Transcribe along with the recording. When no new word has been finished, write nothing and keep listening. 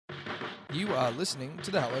You are listening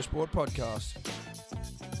to the Hello Sport Podcast.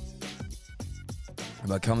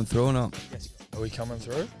 Am I coming through or not? Yes. Are we coming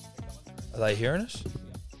through? Are they hearing us?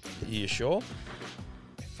 Are you sure?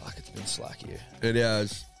 Fuck, it's been slack here. It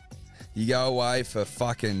is. You go away for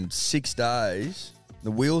fucking 6 days,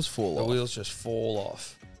 the wheels fall The off. wheels just fall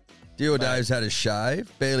off. Deal Mate. Dave's had a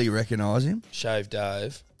shave, barely recognise him. Shave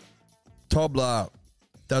Dave. Tobler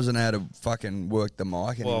doesn't know how to fucking work the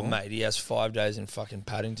mic anymore. Well, mate, he has 5 days in fucking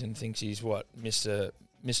Paddington. Thinks he's what, Mr.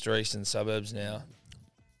 Eastern Suburbs now.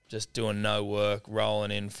 Just doing no work,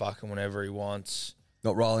 rolling in fucking whenever he wants.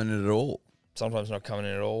 Not rolling it at all. Sometimes not coming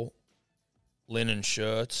in at all. Linen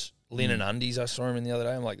shirts, linen undies. I saw him in the other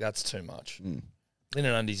day. I'm like, that's too much.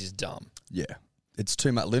 Linen undies is dumb. Yeah. It's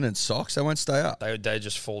too much. Linen socks, they won't stay up. They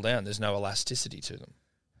just fall down. There's no elasticity to them.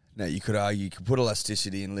 Now, you could argue you could put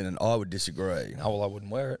elasticity in linen. I would disagree. Oh, well, I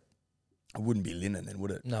wouldn't wear it. It wouldn't be linen then,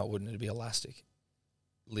 would it? No, it wouldn't. It'd be elastic.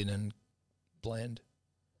 Linen blend.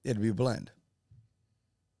 Yeah, it'd be a blend.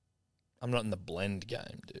 I'm not in the blend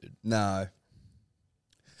game, dude. No.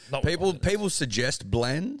 Not People suggest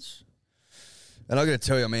blends, and I'm going to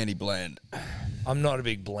tell you I'm anti-blend. I'm not a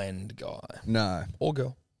big blend guy. No. Or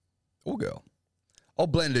girl. Or girl. I'll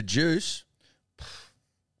blend a juice.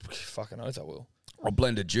 Fucking oath I will. I'll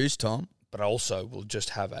blend a juice, Tom. But I also will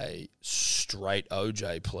just have a straight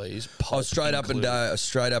OJ, please. Oh, Pulp straight up and included. down,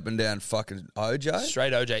 straight up and down fucking OJ?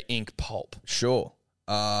 Straight OJ ink pulp. Sure.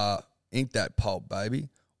 Ink that pulp, baby.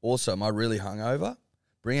 Also, am I really hungover?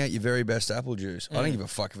 Bring out your very best apple juice. I don't give a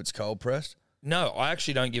fuck if it's cold pressed. No, I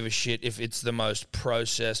actually don't give a shit if it's the most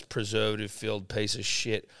processed, preservative-filled piece of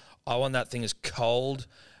shit. I want that thing as cold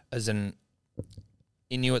as an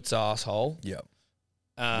Inuit's asshole. Yep.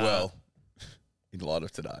 Well, in light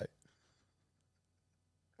of today.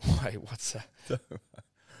 wait, what's that?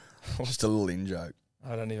 Just a little in joke.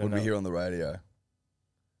 I don't even What know. we hear on the radio?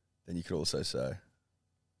 Then you could also say,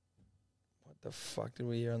 What the fuck did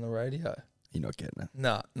we hear on the radio? you're not getting it.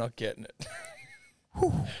 Nah, not getting it.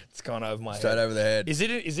 It's gone over my Straight head. over the head. Is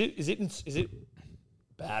it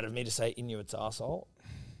bad of me to say Inuit's asshole?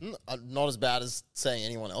 Not as bad as saying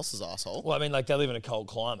anyone else's asshole. Well, I mean, like they live in a cold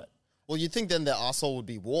climate. Well, you'd think then their asshole would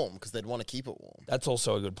be warm because they'd want to keep it warm. That's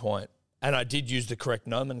also a good point. And I did use the correct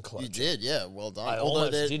nomenclature. You did, yeah. Well done. I Although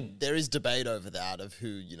almost didn't. there is debate over that of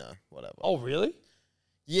who, whatever. Oh, really?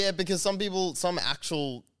 Yeah, because some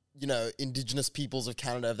actual, indigenous peoples of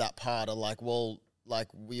Canada of that part are like, well, like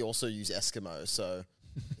we also use Eskimo, so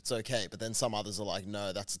it's okay. But then some others are like,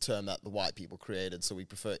 no, that's a term that the white people created, so we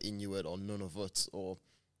prefer Inuit or Nunavut or,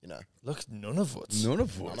 Look, Nunavut.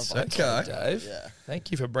 Nunavut. Nunavut. Okay. Dave. Yeah. Thank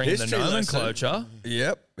you for bringing History the lesson. nomenclature.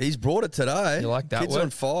 Yep. He's brought it today. You like that Kid's word? on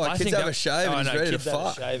fire. I Kids think have that- a shave Oh, and he's no, ready to kids have a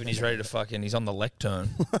fuck. shave and he's ready to fucking. He's on the lectern.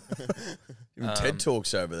 Even TED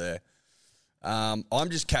Talks over there. I'm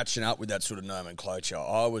just catching up with that sort of nomenclature.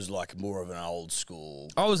 I was like more of an old school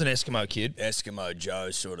I was an Eskimo kid. Eskimo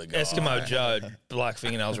Joe sort of guy. Eskimo Joe, black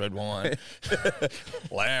fingernails, red wine.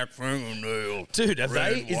 Black fingernail. Dude, have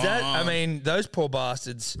red they? Is that? I wine. mean, those poor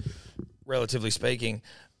bastards. Relatively speaking,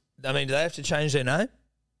 I mean, do they have to change their name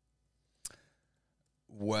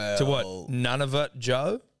Well, to what? Nunavut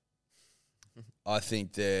Joe? I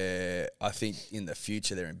think in the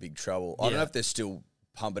future they're in big trouble. I don't Yeah. know if they're still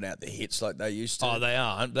pumping out the hits like they used to. Oh, they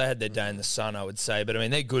aren't. They had their day in the sun, I would say. But I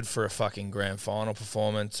mean, they're good for a fucking grand final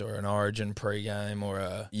performance or an Origin pre-game or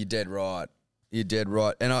a. You're dead right. You're dead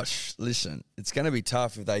right. And listen, it's going to be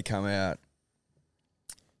tough if they come out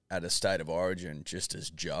at a state of origin just as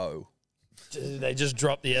Joe. They just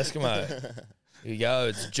dropped the Eskimo. Here you go.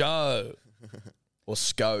 It's Joe. Or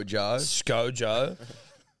Sco Joe. Sco Joe.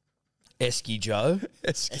 Esky Joe.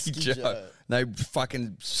 Esky Esky Joe. They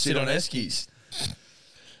fucking sit on Eskies.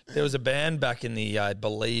 There was a band back in the, I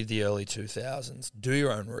believe, the early 2000s. Do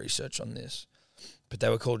your own research on this. But they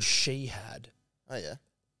were called She Had. Oh, yeah.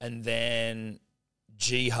 And then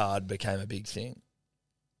Jihad became a big thing.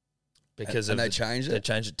 Because And of they changed it? They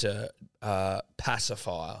changed it to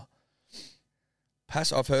Pacifier.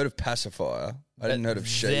 I've heard of Pacifier. I didn't heard of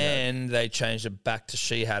She. Then they changed it back to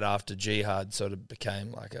She Had after Jihad sort of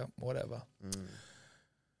became like a whatever.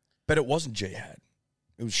 But it wasn't Jihad.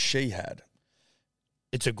 It was She Had.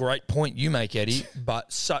 It's a great point you make, Eddie,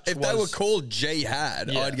 but such If was... they were called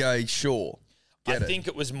Jihad, Yeah. I'd go, sure. I Get it. think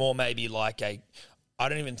it was more maybe like I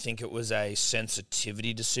don't even think it was a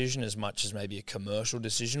sensitivity decision as much as maybe a commercial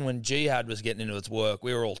decision. When Jihad was getting into its work,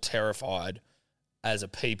 we were all terrified as a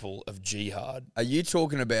people of Jihad. Are you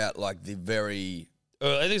talking about like the very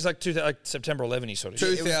I think it's like September 11 sort of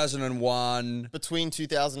shit. 2001? Between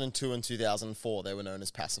 2002 and 2004, they were known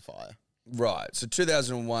as Pacifier. Right. So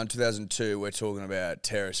 2001, 2002, we're talking about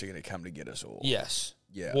terrorists are going to come to get us all. Yes.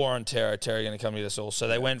 Yeah. War on Terror, Terror Gonna Come Get Us All. So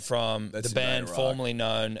they went from That's the band Invade Iraq. formerly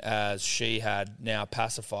known as She Had, now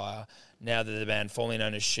Pacifier. Now that the band formerly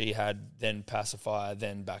known as She Had, then Pacifier,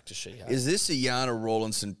 then back to She Had. Is this a Yana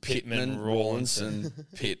Rawlinson Pittman Rawlinson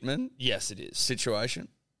Pittman Yes, it is. situation?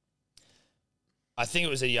 I think it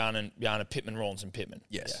was a Yana Pittman, Rawlinson Pittman.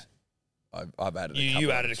 Yes. I've added a couple.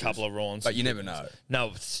 You added a of couple of Rawlinson. But you never know.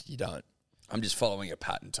 No, you don't. I'm just following a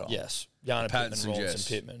pattern, Tom. Yes. Yana Pattern Pittman, Rawlinson suggests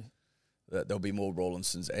Pittman. that there'll be more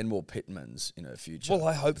Rawlinsons and more Pittmans in her future. Well,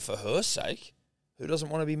 I hope for her sake. Who doesn't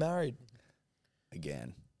want to be married?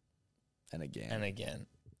 Again. And again. And again.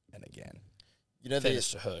 And again. You know,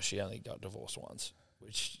 Fairness to her, she only got divorced once,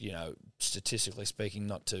 which, statistically speaking,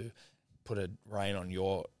 not to put a rein on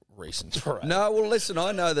your recent parade. No, well, listen,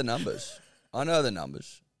 I know the numbers.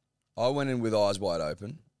 I went in with eyes wide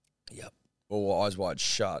open. Yep. Or eyes wide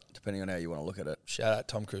shut, depending on how you want to look at it. Shout out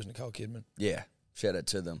Tom Cruise, Nicole Kidman. Yeah. Shout out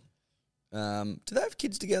to them. Do they have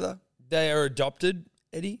kids together? They are adopted,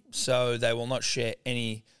 Eddie, so they will not share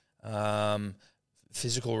any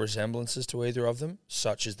physical resemblances to either of them,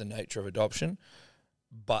 such as the nature of adoption,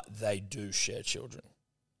 but they do share children.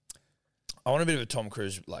 I want a bit of a Tom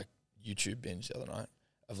Cruise YouTube binge the other night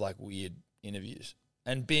of weird interviews.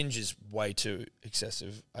 And binge is way too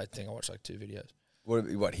excessive. I think I watched 2 videos.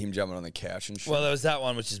 What, him jumping on the couch and shit? Well, there was that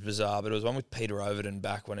one, which is bizarre, but it was one with Peter Overton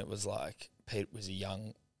back when it was Pete was a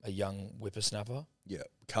young whippersnapper. Yeah,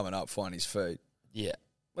 coming up, find his feet. Yeah.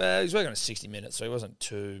 Well, he was working on 60 Minutes, so he wasn't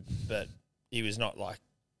too, but he was not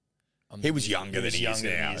He was younger than he is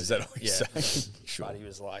now. Is that what you're yeah. saying? Sure. But he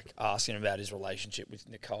was asking about his relationship with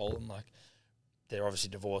Nicole, and they're obviously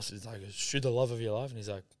divorced. He's like, is she the love of your life? And he's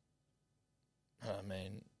like, I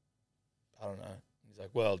mean, I don't know. He's like,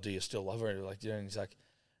 well, do you still love her? And he's like,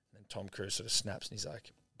 and then Tom Cruise sort of snaps, and he's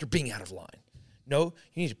like, you're being out of line. No,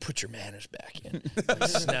 you need to put your manners back in. He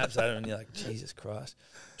snaps at him, and you're like, Jesus Christ.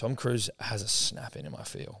 Tom Cruise has a snap in him, I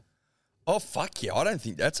feel. Oh, fuck yeah. I don't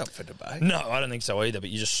think that's up for debate. No, I don't think so either, but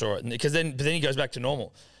you just saw it. But then he goes back to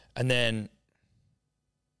normal. And then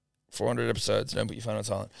 400 episodes, don't put your phone on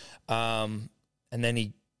silent. And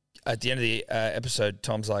then at the end of the episode,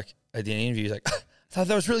 Tom's like, at the end of the interview, he's like, I thought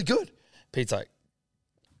that was really good. Pete's like,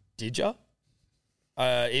 did ya?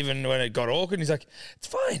 Even when it got awkward, he's like, it's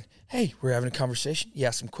fine. Hey, we're having a conversation. You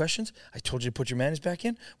asked some questions. I told you to put your manners back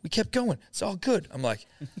in. We kept going. It's all good. I'm like,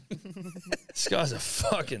 this guy's a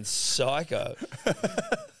fucking psycho.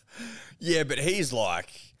 Yeah, but he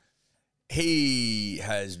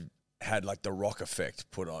has had the Rock effect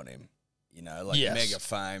put on him. Yes. Mega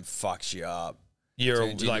fame fucks you up. You're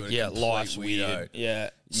turns you into a complete life's weirdo. weird.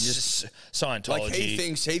 Yeah. You just Scientology.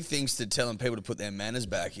 he thinks that telling people to put their manners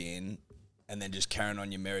back in and then just carrying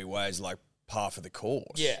on your merry ways par for the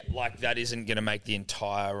course. Yeah, that isn't going to make the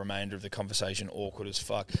entire remainder of the conversation awkward as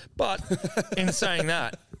fuck. But in saying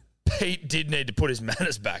that, Pete did need to put his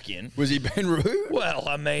manners back in. Was he being rude? Well,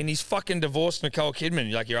 I mean, he's fucking divorced Nicole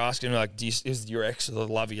Kidman. You're asking him, is your ex the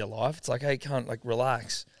love of your life? It's hey, can't,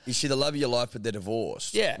 relax. Is she the love of your life, but they're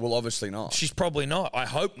divorced? Yeah. Well, obviously not. She's probably not. I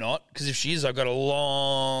hope not, because if she is, I've got a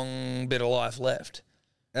long bit of life left.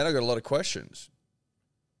 And I've got a lot of questions.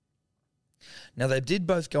 Now, they did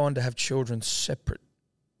both go on to have children separate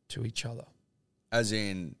to each other. As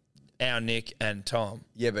in? Our Nick and Tom.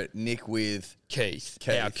 Yeah, but Nick with? Keith.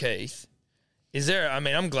 Our Keith. Is there,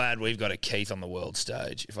 I'm glad we've got a Keith on the world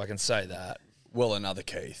stage, if I can say that. Well, another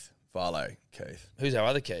Keith. Varley Keith. Who's our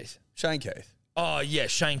other Keith? Shane Keith. Oh, yeah,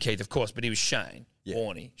 Shane Keith, of course, but he was Shane. Yeah.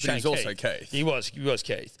 Horny. But he was also Keith. He was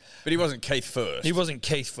Keith. But he wasn't Keith first. He wasn't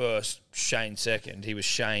Keith first, Shane second. He was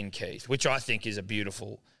Shane Keith, which I think is a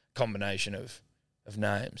beautiful combination of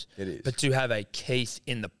names. It is. But to have a Keith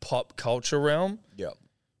in the pop culture realm. Yep.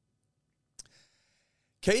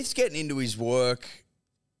 Keith's getting into his work,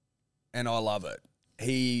 and I love it.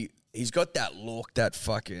 He's got that look, that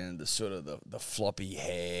fucking, the sort of the floppy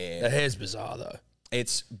hair. The hair's bizarre, though.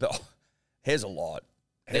 Hair's a lot.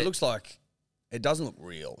 It looks like, it doesn't look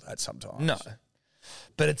real at sometimes. No.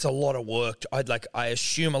 But it's a lot of work. I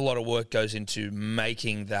assume a lot of work goes into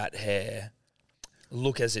making that hair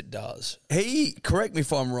look as it does. Correct me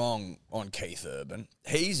if I'm wrong on Keith Urban.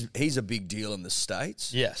 He's a big deal in the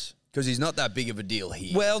States. Yes. Because he's not that big of a deal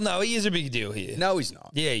here. Well, no, he is a big deal here. No, he's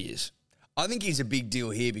not. Yeah, he is. I think he's a big deal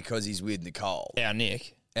here because he's with Nicole. Our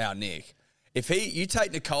Nick. If you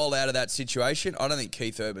take Nicole out of that situation, I don't think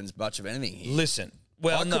Keith Urban's much of anything here. Listen,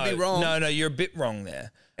 well, I could be wrong. No, you're a bit wrong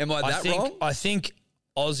there. Am I wrong? I think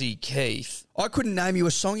Aussie Keith. I couldn't name you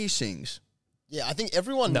a song he sings. Yeah, I think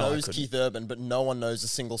everyone No, I knows couldn't. Keith Urban, but no one knows a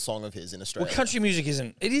single song of his in Australia. Well, country music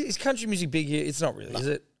isn't. Is country music big here? It's not really, is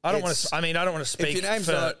it? I don't want to. I don't want to speak If your name's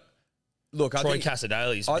for not, look, Troy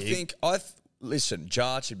Cassadaly's I big. think listen,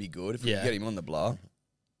 Jarch would be good if we Yeah. could get him on the blow.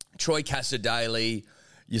 Troy Casadei,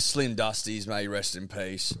 your Slim Dusties, may rest in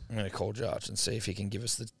peace. I'm going to call Jarch and see if he can give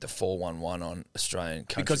us the 411 on Australian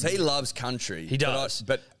country. Because he loves country. He does.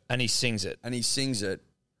 And he sings it. And he sings it.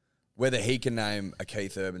 Whether he can name a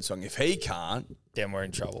Keith Urban song. If he can't, Then we're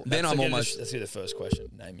in trouble. Then I'm almost- Let's do the first question.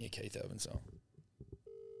 Name me a Keith Urban song.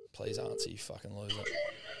 Please answer, you fucking loser.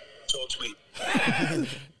 Talk to me.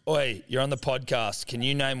 Oi, you're on the podcast. Can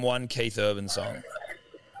you name one Keith Urban song?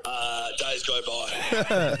 Days go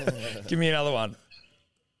by. Give me another one.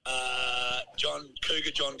 John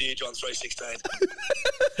Deere, John 316.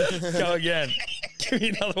 Go again. Give me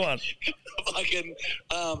another one. Fucking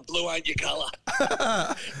blue ain't your colour.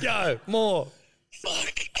 Go. More.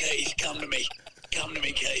 Fuck, Keith, come to me. Come to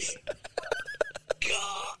me, Keith.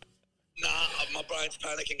 God. Nah, my brain's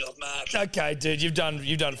panicking off Max. Okay, dude, you've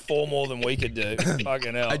done 4 more than we could do.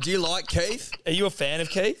 Fucking hell. do you like Keith? Are you a fan of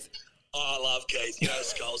Keith? Oh, I love Keith. You know,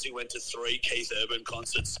 Scholesy went to 3 Keith Urban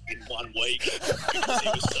concerts in 1 week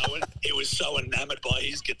because he was so enamoured by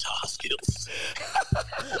his guitar skills.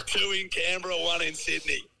 2 in Canberra, 1 in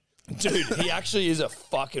Sydney. Dude, he actually is a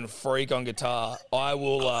fucking freak on guitar. I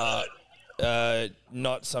will,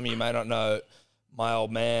 not some of you may not know, my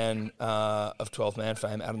old man of 12 Man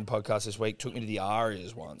fame out on the podcast this week took me to the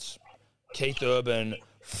Arias once. Keith Urban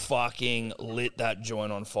fucking lit that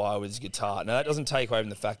joint on fire with his guitar. Now, that doesn't take away from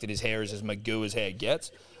the fact that his hair is as magoo as hair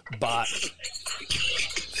gets, but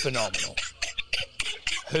phenomenal.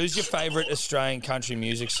 Who's your favourite Australian country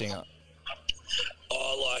music singer?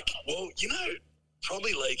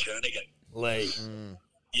 Probably Lee Kernaghan. Lee.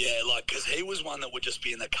 Yeah, because he was one that would just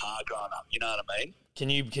be in the car growing up. You know what I mean? Can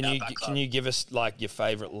you give us your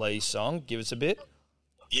favourite Lee song? Give us a bit.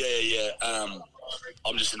 Yeah.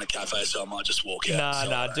 I'm just in the cafe, so I might just walk out.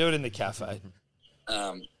 Nah, do it in the cafe.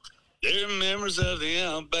 They're members of the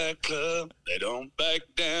Outback Club. They don't back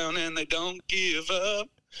down and they don't give up.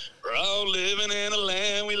 We're all living in a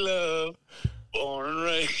land we love. Born and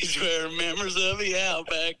raised, we're members of the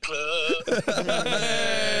Outback Club.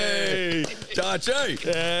 Hey, Darcy.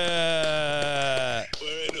 Yeah.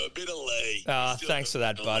 We're into a bit of Lee. Thanks for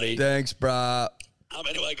that, buddy. Thanks, bruh.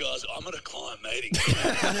 Anyway, guys, I'm at a client meeting.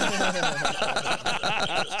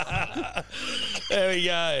 There we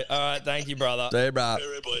go. All right, thank you, brother. See you, bruh.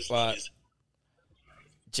 Very boys, Right. ladies.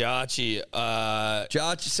 Jarchi,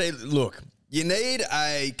 Jarch, see, look, you need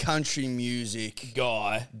a country music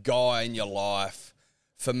guy. in your life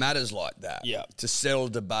for matters like that. Yeah. To settle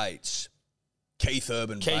debates. Keith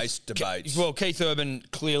Urban-based debates. Keith Urban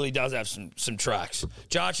clearly does have some tracks.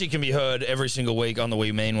 Jarchi can be heard every single week on the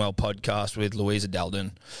We Mean Well podcast with Louisa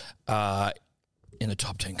Dalden in the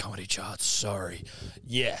top 10 comedy charts. Sorry.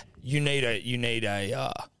 Yeah, you need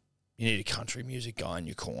a country music guy in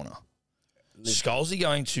your corner. Scholesy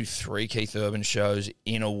going to 3 Keith Urban shows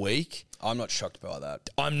in a week. I'm not shocked by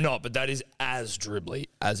that. I'm not, but that is as dribbly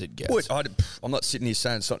as it gets. Wait, I'm not sitting here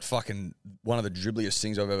saying it's not fucking one of the dribbliest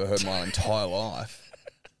things I've ever heard in my entire life,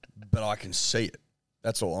 but I can see it.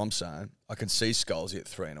 That's all I'm saying. I can see Scholesy at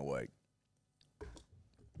 3 in a week.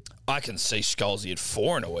 I can see Scholesy at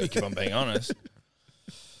 4 in a week, if I'm being honest.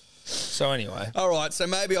 So anyway. All right, so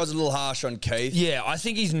maybe I was a little harsh on Keith. Yeah, I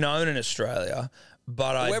think he's known in Australia,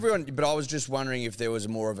 but But I was just wondering if there was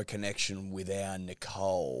more of a connection with our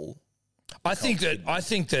Nicole. I think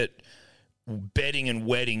that betting and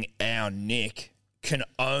wedding our Nick can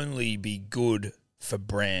only be good for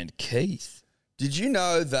brand Keith. Did you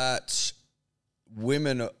know that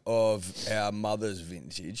women of our mother's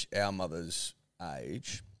vintage, our mother's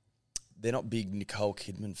age, they're not big Nicole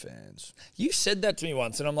Kidman fans? You said that to me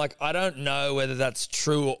once, and I'm like, I don't know whether that's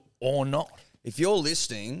true or not. If you're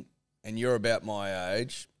listening and you're about my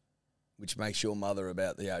age, which makes your mother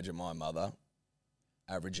about the age of my mother,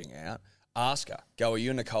 averaging out, ask her, go, are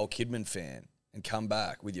you a Nicole Kidman fan? And come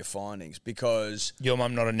back with your findings, because... Your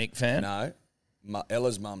mum not a Nick fan? No.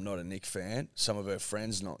 Ella's mum not a Nick fan. Some of her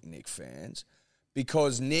friends not Nick fans.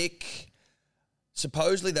 Because Nick...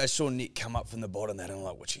 Supposedly they saw Nick come up from the bottom. They don't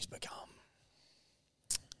like what she's become.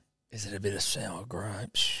 Is it a bit of sour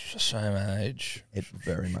grapes? Same age. It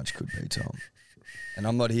very much could be, Tom. And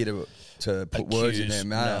I'm not here to put words in their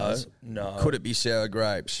mouths. No. Could it be sour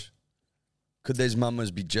grapes? Could these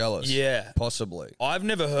mamas be jealous? Yeah. Possibly. I've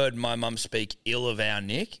never heard my mum speak ill of our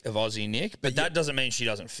Nick, of Aussie Nick, but that doesn't mean she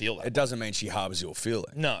doesn't feel that. It doesn't mean she harbours ill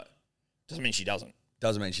feeling. No. Doesn't mean she doesn't.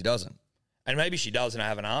 Doesn't mean she doesn't. And maybe she does and I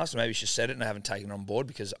haven't asked. Maybe she said it and I haven't taken it on board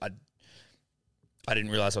because I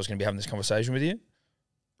didn't realise I was going to be having this conversation with you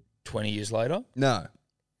 20 years later. No.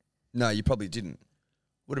 No, you probably didn't.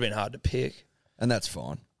 Would have been hard to pick. And that's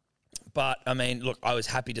fine. But, I mean, look, I was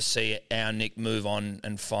happy to see our Nick move on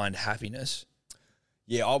and find happiness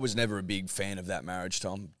Yeah, I was never a big fan of that marriage,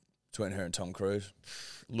 Tom, between her and Tom Cruise.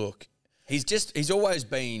 Look, He's always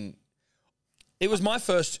been. it was my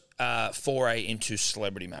first foray into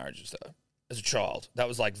celebrity marriages, though, as a child. That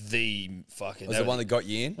was like the fucking... Was the one that got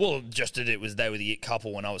you in? Well, just that they were the it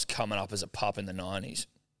couple when I was coming up as a pup in the 90s.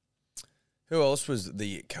 Who else was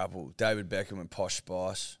the it couple? David Beckham and Posh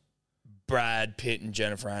Spice. Brad Pitt and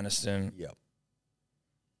Jennifer Aniston. Yep.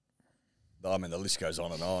 I mean, the list goes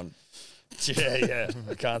on and on. Yeah.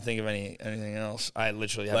 I can't think of anything else. I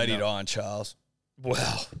literally have Lady Di and Charles.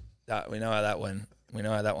 Well, we know how that went. We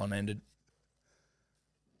know how that one ended.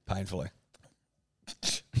 Painfully.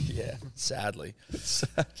 Yeah, sadly.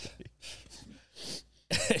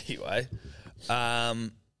 Anyway,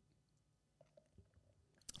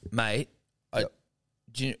 mate, Yep.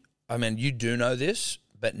 you do know this,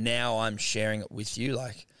 but now I'm sharing it with you.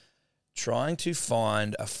 Like, trying to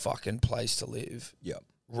find a fucking place to live, Yep.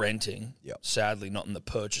 renting. Yep. Sadly, not in the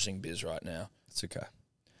purchasing biz right now. It's okay.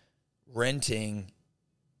 Renting.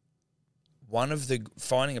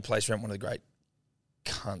 Finding a place to rent, one of the great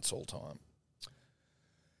cunts all time.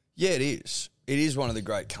 Yeah, it is. It is one of the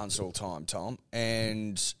great cunts all time, Tom.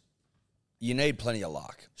 And you need plenty of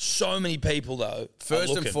luck. So many people though.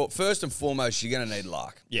 First and foremost, you're going to need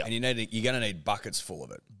luck. Yeah. And you're going to need buckets full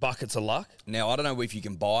of it. buckets of luck. Now, I don't know if you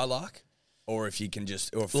can buy luck or if you can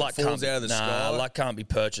just, or if Luck it falls can't out of the be, sky. luck can't be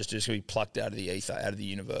purchased. It's going to be plucked out of the ether, out of the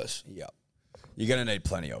universe. Yep. You're going to need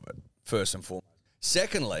plenty of it, first and foremost.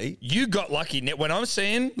 Secondly, You got lucky. When I'm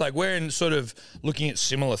seeing, like, we're in sort of looking at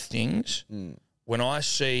similar things. When I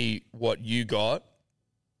see what you got,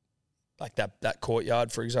 like that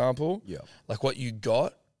courtyard, for example, Yeah. like what you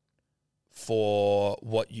got for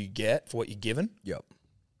what you get, for what you're given, yep.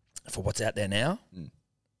 for what's out there now,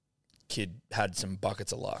 kid had some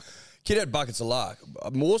buckets of luck. Kid had buckets of luck.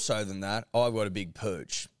 More so than that, I've got a big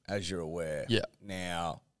pooch, as you're aware. Yeah.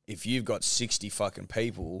 Now, if you've got 60 fucking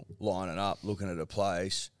people lining up looking at a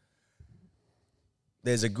place,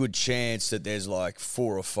 there's a good chance that there's like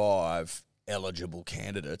 4 or 5 eligible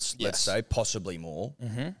candidates, let's Yes. say, possibly more.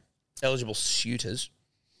 Eligible suitors.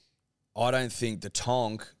 I don't think the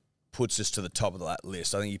Tonk puts us to the top of that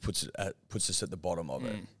list. I think he puts us at the bottom of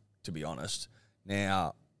it, to be honest.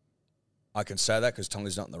 Now, I can say that because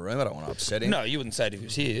Tonka's not in the room. I don't want to upset him. No, you wouldn't say it if he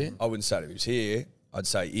was here. I wouldn't say it if he was here. I'd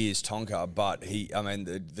say he is Tonka, but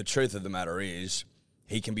the truth of the matter is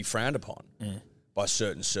he can be frowned upon by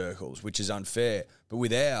certain circles, which is unfair. But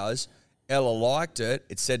with ours, Ella liked it.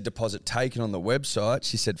 It said deposit taken on the website.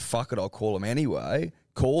 She said, fuck it, I'll call them anyway.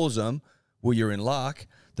 Calls them. Well, you're in luck.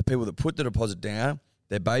 The people that put the deposit down,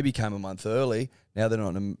 their baby came a month early. Now they're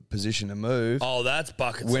not in a position to move. Oh, that's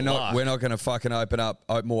buckets We're of not. luck. We're not going to fucking open up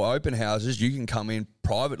more open houses. You can come in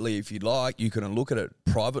privately if you'd like. You can look at it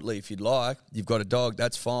privately if you'd like. You've got a dog.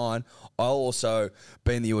 That's fine. I'll also,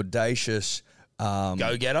 being the audacious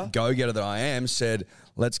Go-getter? that I am, said,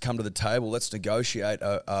 let's come to the table. Let's negotiate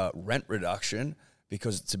a rent reduction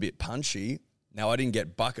because it's a bit punchy. Now, I didn't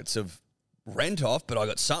get buckets of rent off, but I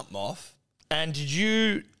got something off. And did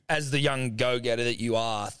you, as the young go-getter that you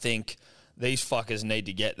are, think these fuckers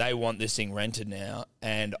they want this thing rented now,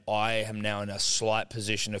 and I am now in a slight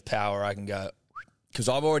position of power. I can go, Because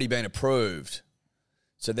I've already been approved.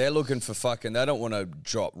 So they're looking for they don't want to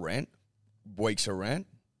drop rent, weeks of rent,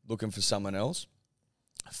 looking for someone else,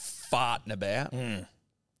 farting about.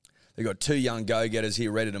 They've got 2 young go-getters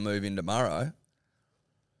here ready to move in tomorrow.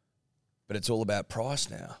 But it's all about price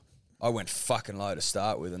now. I went fucking low to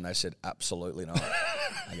start with, and they said, absolutely not.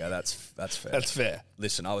 I go, that's fair. that's fair.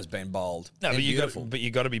 Listen, I was being bold. No, and but beautiful. you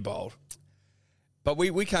got to be bold. But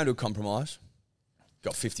we came to a compromise.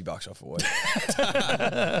 Got $50 off a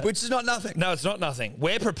week. Which is not nothing. No, it's not nothing.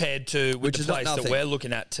 We're prepared to, with Which the is not place that nothing. we're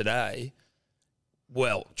looking at today.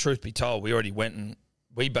 Well, truth be told, we already went and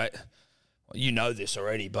you know this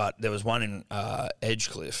already, but there was one in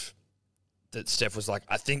Edgecliff that Steph was like,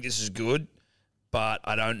 I think this is good, but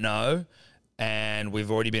I don't know. And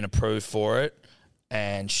we've already been approved for it.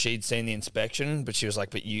 And she'd seen the inspection, but she was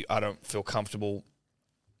like, but I don't feel comfortable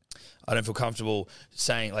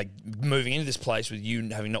saying, like, moving into this place with you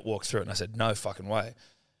having not walked through it. And I said, no fucking way.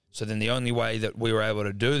 So then the only way that we were able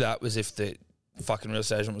to do that was if the fucking real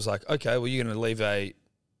estate agent was like, okay, well, you're going to leave a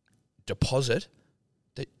deposit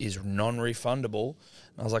that is non-refundable.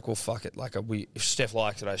 And I was like, well, fuck it. Like, if Steph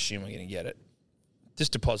likes it, I assume we're going to get it. This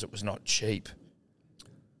deposit was not cheap.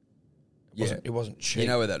 It wasn't cheap. You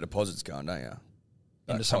know where that deposit's going, don't you?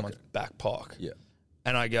 Into someone's back pocket. Yeah.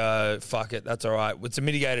 And I go, fuck it, that's all right. It's a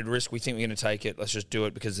mitigated risk. We think we're going to take it. Let's just do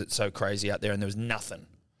it because it's so crazy out there and there was nothing.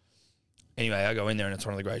 Anyway, I go in there and it's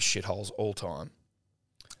one of the greatest shitholes all time.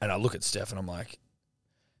 And I look at Steph and I'm like,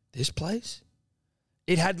 this place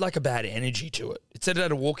It had like a bad energy to it. It said it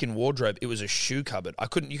had a walk-in wardrobe. It was a shoe cupboard.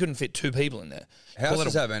 You couldn't fit 2 people in there.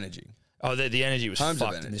 Houses have energy. Oh, the energy was Homes have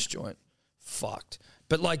fucked in energy. this joint. Fucked.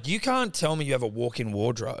 But like, you can't tell me you have a walk-in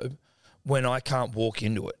wardrobe when I can't walk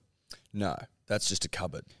into it. No, that's just a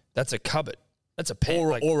cupboard. That's a cupboard. That's a pen,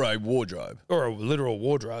 Or a wardrobe, or a literal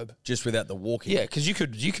wardrobe. just without the walk-in. Yeah, because you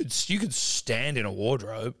could stand in a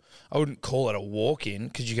wardrobe. I wouldn't call it a walk-in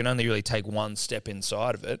because you can only really take one step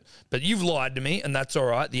inside of it. But you've lied to me, and that's all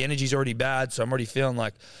right. The energy's already bad, so I'm already feeling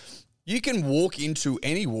like You can walk into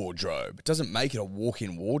any wardrobe. It doesn't make it a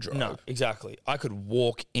walk-in wardrobe. no, exactly. I could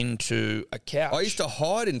walk into a couch. I used to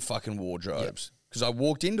hide in fucking wardrobes because I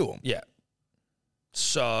walked into them. yeah.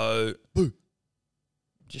 So, did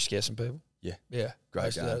you scare some people? Yeah. Yeah, Great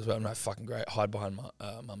most of game. that as well. No, fucking great. Hide behind my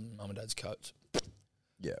mum and dad's coats.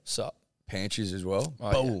 Yeah. Sup? Panties as well.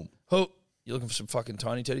 Oh, Boom. Yeah. Oh, you looking for some fucking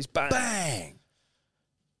tiny teddies? Bang. Bang.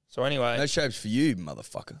 So anyway, No shapes for you,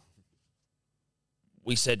 motherfucker.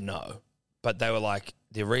 we said no, but they were like,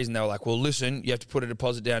 the reason they were like, well, listen, you have to put a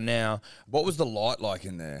deposit down now. What was the light like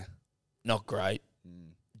in there? Not great,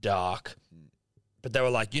 dark. But they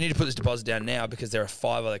were like, you need to put this deposit down now because there are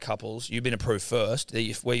 5 other couples. You've been approved first.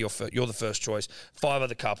 You're the first choice. 5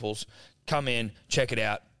 other couples. Come in, check it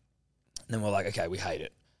out. And then we're like, okay, we hate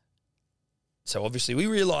it. So obviously we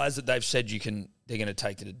realize that they've said they're going to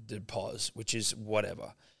take the deposit, which is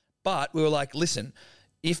whatever. But we were like, listen,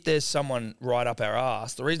 if there's someone right up our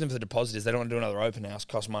ass, the reason for the deposit is they don't want to do another open house,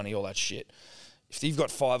 cost money, all that shit. If you've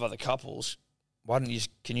got 5 other couples,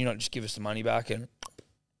 can you not just give us the money back and...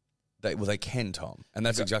 They can, Tom. And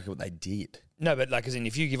that's exactly what they did. No, but like, as in,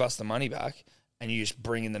 if you give us the money back and you just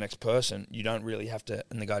bring in the next person, you don't really have to.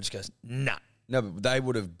 And the guy just goes, nah. No, but they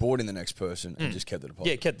would have brought in the next person and just kept the deposit.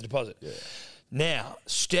 Yeah, kept the deposit. Yeah. Now,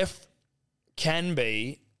 Steph's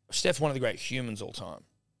one of the great humans all time.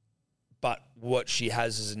 But what she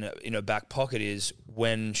has is in her back pocket is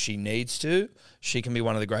when she needs to, she can be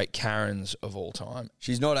one of the great Karens of all time.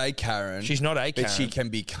 She's not a Karen. She's not a Karen. But she can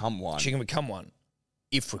become one. She can become one.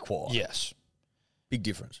 If required. Yes. Big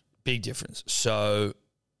difference. Big difference. So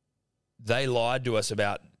they lied to us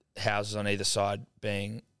about houses on either side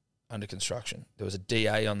being under construction. There was a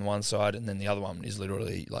DA on one side and then the other one is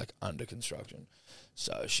literally like under construction.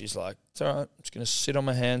 So she's like, it's all right, I'm just going to sit on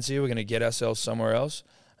my hands here. We're going to get ourselves somewhere else.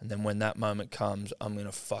 And then when that moment comes, I'm going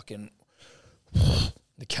to fucking...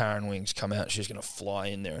 the Karen wings come out and she's going to fly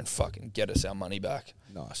in there and fucking get us our money back.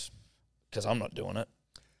 Nice. Because I'm not doing it.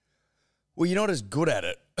 Well, you're not as good at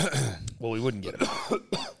it. Well, we wouldn't get it back.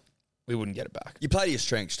 We wouldn't get it back. You play to your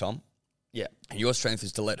strengths, Tom. Yeah. And your strength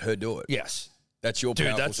is to let her do it. Yes. That's your Dude,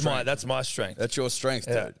 powerful strength. that's my strength. That's your strength,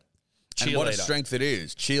 Yeah. dude. And what a Cheerleader. strength it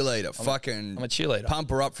is. Cheerleader. I'm a cheerleader. Pump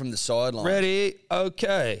her up from the sideline. Ready?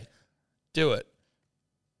 Okay. Do it.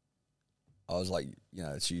 I was like,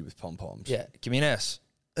 it's you with pom-poms. Yeah. Give me an S.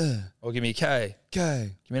 Or give me a K. K.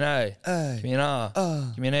 Give me an A. Give me an R.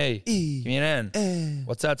 Give me an E. Give me an N.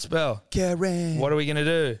 What's that spell? Karen. What are we going to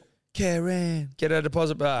do? Karen. Get our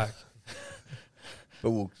deposit back.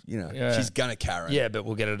 But Yeah. she's gonna Karen. Yeah, but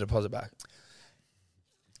we'll get our deposit back.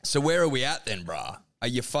 So where are we at then, brah? Are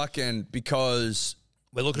you fucking, because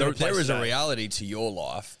We're looking at a place there is a today. reality to your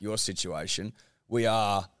life, your situation. We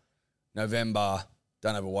are November,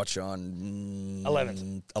 don't have a watch on.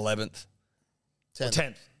 11th. 11th.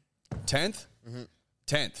 10th. 10th?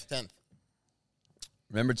 10th. 10th.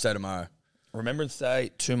 Remembrance Day tomorrow. Remembrance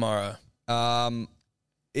Day tomorrow.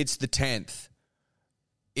 It's the 10th.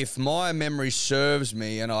 If my memory serves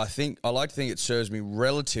me, and I like to think it serves me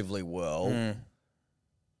relatively well,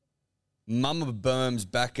 Mama Berm's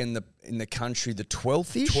back in the country the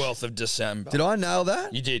 12th-ish? 12th of December. Did I nail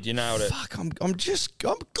that? You did. You nailed it. Fuck, I'm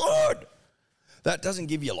good. That doesn't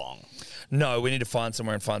give you long. No, we need to find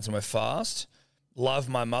somewhere fast. Love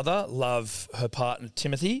my mother. Love her partner,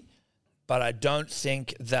 Timothy. But I don't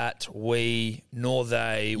think that we nor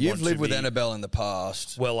they want You've lived to with be, Annabelle in the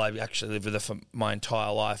past. Well, I actually lived with her for my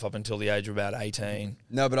entire life up until the age of about 18.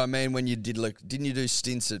 No, but I mean, when you did, didn't you do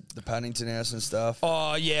stints at the Paddington House and stuff?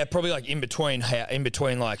 Oh, yeah, probably like in between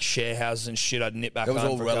like share houses and shit, I'd nip back That was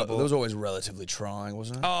home all for a couple. that was always relatively trying,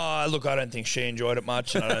 wasn't it? Oh, look, I don't think she enjoyed it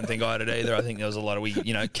much, and I don't think I did either. I think there was a lot of, we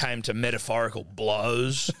came to metaphorical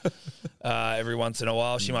blows every once in a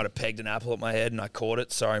while. She might have pegged an apple at my head, and I caught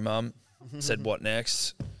it. Sorry, Mum. Said, what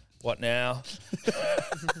next? What now? It's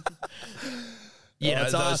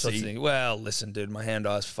those sorts arsey. of things. Well, listen, dude, my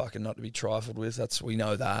hand-eye's fucking not to be trifled with. We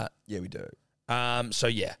know that. Yeah, we do. So,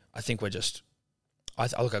 yeah, I think we're just... I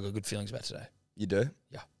got good feelings about today. You do?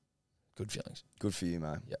 Yeah, good feelings. Good for you,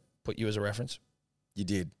 mate. Yeah, put you as a reference. You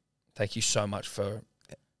did. Thank you so much for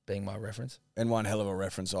being my reference. And one hell of a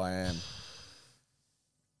reference I am.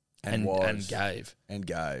 And gave. And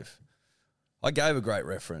gave. I gave a great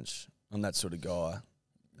reference. I'm that sort of guy.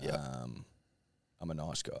 Yeah. I'm a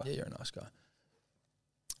nice guy. Yeah, you're a nice guy.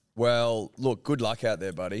 Well, look, good luck out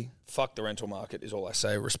there, buddy. Fuck the rental market is all I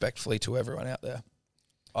say respectfully to everyone out there.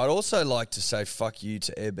 I'd also like to say fuck you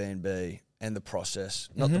to Airbnb and the process.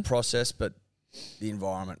 Not the process, but the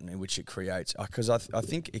environment in which it creates. Because I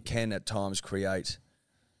think it can at times create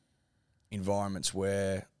environments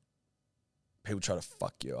where people try to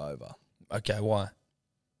fuck you over. Okay, why?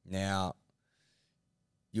 Now,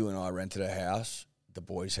 you and I rented a house, the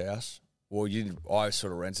boys' house. Well, you didn't. I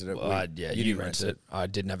sort of rented it. Well, you didn't rent it. I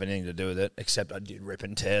didn't have anything to do with it, except I did rip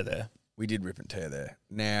and tear there. We did rip and tear there.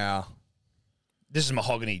 Now, this is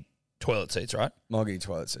mahogany toilet seats, right? mahogany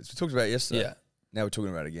toilet seats. We talked about it yesterday. Yeah. Now we're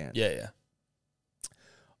talking about it again. Yeah.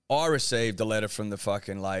 I received a letter from the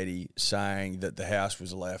fucking lady saying that the house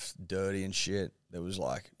was left dirty and shit. There was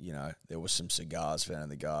there was some cigars found in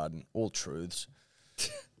the garden. All truths.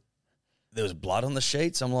 There was blood on the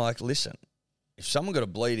sheets. I'm like, listen, if someone got a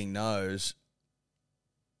bleeding nose,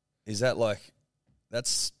 is that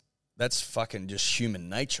that's fucking just human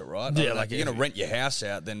nature, right? Yeah, If you're going to rent your house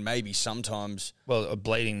out, then maybe sometimes... Well, a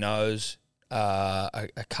bleeding nose, a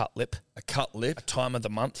cut lip. A cut lip. A time of the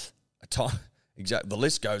month. Exactly. The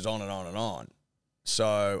list goes on and on and on.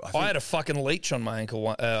 So I had a fucking leech on my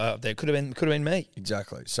ankle there. Could have been me.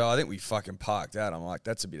 Exactly. So I think we fucking parked out. I'm like,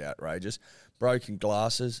 that's a bit outrageous. Broken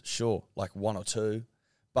glasses, sure, like one or two.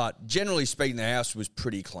 But generally speaking, the house was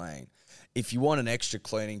pretty clean. If you want an extra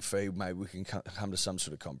cleaning fee, maybe we can come to some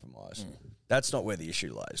sort of compromise. That's not where the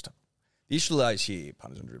issue lays. The issue lays here,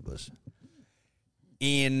 punters and dribblers,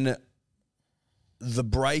 in the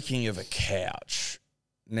breaking of a couch.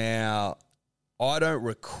 Now, I don't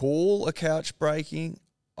recall a couch breaking.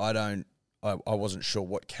 I wasn't sure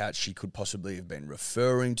what couch she could possibly have been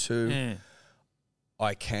referring to.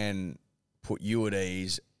 I can put you at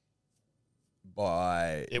ease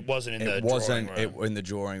by it wasn't in the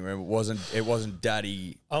drawing room. It wasn't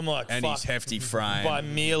Daddy. I'm like, and fuck, his hefty frame. By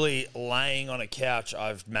merely laying on a couch,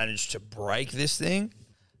 I've managed to break this thing.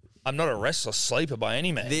 I'm not a restless sleeper by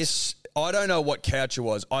any means. I don't know what couch it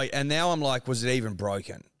was. And now I'm like, was it even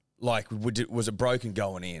broken? Like, was it broken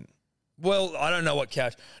going in? Well, I don't know what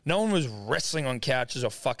couch. No one was wrestling on couches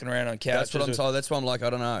or fucking around on couches. That's what I'm told. That's why I'm like,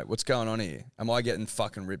 I don't know. What's going on here? Am I getting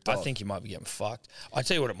fucking ripped off? I think you might be getting fucked. I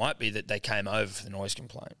tell you what, it might be that they came over for the noise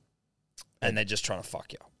complaint, and they're just trying to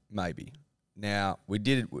fuck you. Maybe. Now we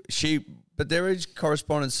did it. But there is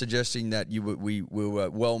correspondence suggesting that we were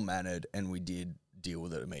well mannered and we did deal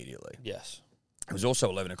with it immediately. Yes. It was also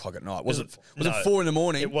 11 o'clock at night. Was it No, 4 in the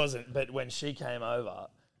morning? It wasn't. But when she came over,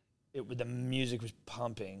 the music was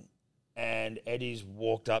pumping. And Eddie's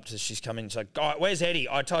walked up to, she's coming, she's like, "Guy, where's Eddie?"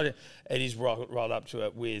 I told her, Eddie's rolled up to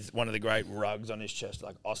it with one of the great rugs on his chest,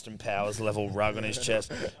 like Austin Powers level rug on his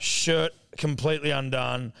chest, shirt completely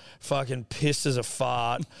undone, fucking pissed as a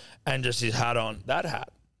fart, and just his hat on, that hat.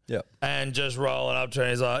 Yep. And just rolling up to her,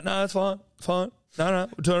 and he's like, "No, it's fine. No,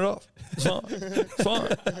 we'll turn it off. It's fine. It's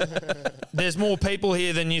fine. There's more people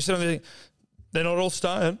here than you." They're not all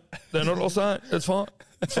staying. It's fine.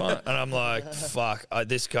 It's fine. And I'm like, fuck,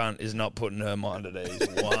 this cunt is not putting her mind at ease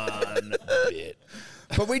one bit.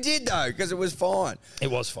 But we did, though, because it was fine.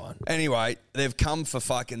 It was fine. Anyway, they've come for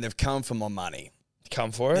my money.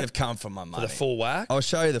 Come for it? They've come for my money. For the full whack? I'll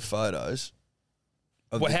show you the photos.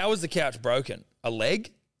 Well, how was the couch broken? A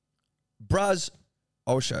leg? Bruz,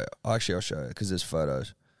 I'll show you. Actually, I'll show you because there's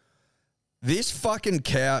photos. This fucking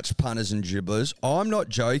couch, punters and dribblers, I'm not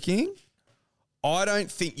joking. I don't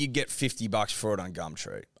think you get $50 for it on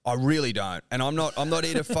Gumtree. I really don't. And I'm not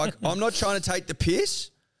here to fuck. I'm not trying to take the piss.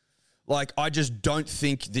 Like, I just don't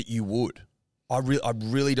think that you would. I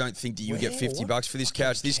really don't think that you would get $50 for this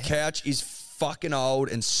couch. This couch is fucking old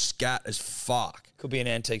and scat as fuck. Could be an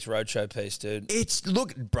Antiques Roadshow piece, dude.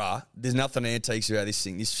 Look, bruh, there's nothing antiques about this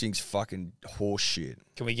thing. This thing's fucking horse shit.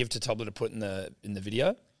 Can we give to Tobler to put in the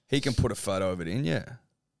video? He can put a photo of it in, yeah.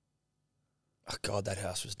 Oh, God, that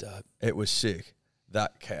house was dope. It was sick.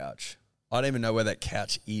 That couch. I don't even know where that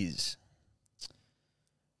couch is.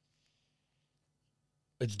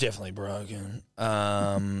 It's definitely broken.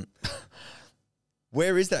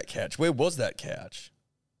 Where is that couch? Where was that couch?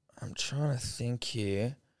 I'm trying to think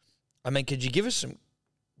here. I mean, could you give us some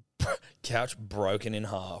couch broken in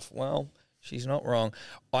half? Well, she's not wrong.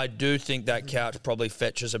 I do think that couch probably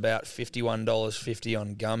fetches about $51.50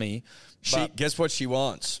 on Gummy. Guess what she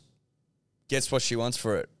wants? Guess what she wants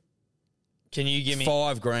for it? Can you give me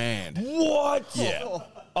 $5,000? What? Yeah.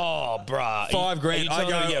 Oh, bruh. $5,000.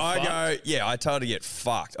 I Yeah, I told her to get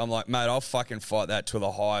fucked. I'm like, mate, I'll fucking fight that to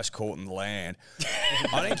the highest court in the land.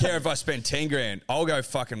 I don't care if I spend $10,000. I'll go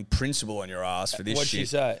fucking principal on your ass for this What'd shit. she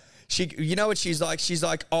say? You know what she's like? She's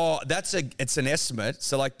like, oh, it's an estimate.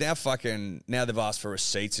 So like now they've asked for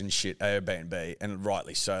receipts and shit, Airbnb, and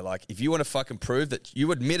rightly so. Like if you want to fucking prove that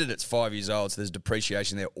you admitted it's 5 years old, so there's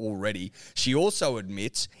depreciation there already. She also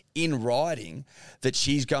admits in writing that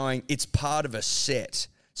she's going, it's part of a set.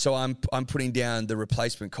 So I'm putting down the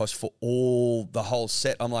replacement cost for the whole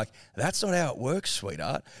set. I'm like, that's not how it works,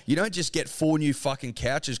 sweetheart. You don't just get 4 new fucking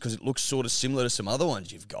couches because it looks sort of similar to some other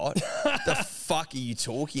ones you've got. The fuck are you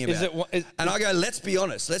talking about? And I go, let's be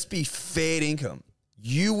honest. Let's be fair income.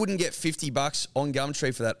 You wouldn't get $50 on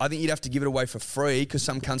Gumtree for that. I think you'd have to give it away for free because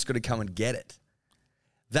some cunt's got to come and get it.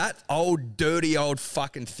 That dirty old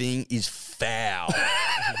fucking thing is foul.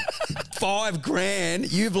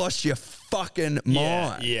 $5,000, you've lost your fucking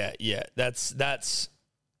mind. Yeah. That's.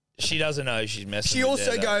 She doesn't know she's messing. She with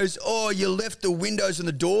also Dad. goes, oh, you left the windows and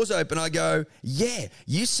the doors open. I go, yeah,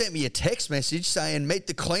 you sent me a text message saying meet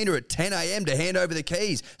the cleaner at 10 a.m. to hand over the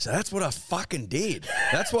keys. So that's what I fucking did.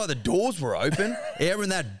 That's why the doors were open, airing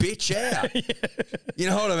that bitch out. You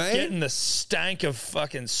know what I mean? Getting the stank of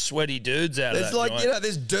fucking sweaty dudes out There's of that like, joint.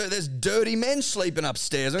 there's dirty men sleeping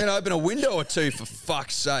upstairs. I'm going to open a window or two for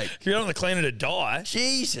fuck's sake. If you don't want the cleaner to die,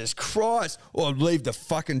 Jesus Christ. Or leave the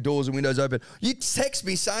fucking doors and windows open. You text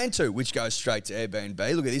me saying to, which goes straight to Airbnb.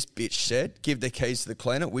 Look at this bitch said, give the keys to the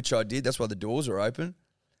cleaner, which I did. That's why the doors are open.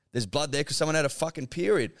 There's blood there because someone had a fucking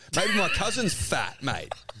period. Maybe my cousin's fat,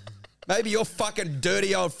 mate. Maybe your fucking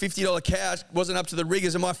dirty old $50 couch wasn't up to the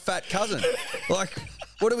rigours of my fat cousin. Like,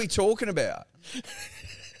 what are we talking about?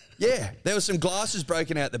 Yeah, there was some glasses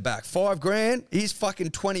broken out the back. $5,000. Here's fucking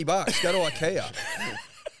 $20. Go to IKEA.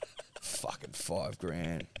 Fucking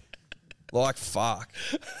 $5,000. Like fuck.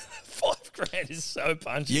 $5,000 is so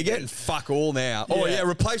punchy. You're getting fuck all now. Oh Yeah. yeah,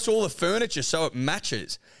 replace all the furniture so it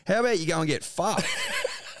matches. How about you go and get fucked?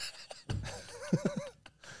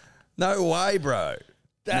 No way, bro.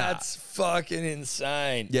 That's fucking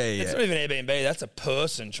insane. Yeah. It's not even Airbnb. That's a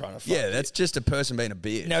person trying to fuck Yeah, you. that's just a person being a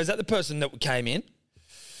bitch. Now, is that the person that came in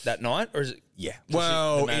that night? Or is it? Yeah. the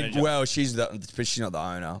Well, manager? she's not the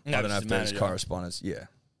owner. No, I don't know she's if the there's manager. correspondence. Yeah.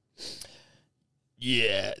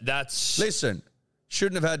 Yeah, that's... Listen,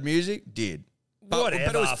 shouldn't have had music. Did. But it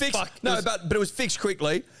was Whatever, fixed. fuck. But it was fixed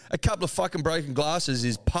quickly. A couple of fucking broken glasses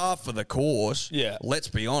is par for the course. Yeah. Let's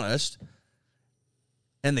be honest.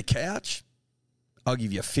 And the couch, I'll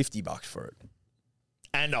give you $50 for it.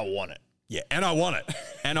 And I want it. Yeah, and I want it.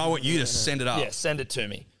 And I want you to send it up Yeah, send it to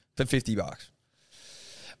me. for $50.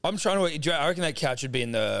 I'm trying to work... I reckon that couch would be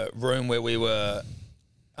in the room where we were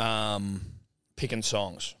picking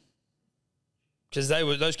songs. Because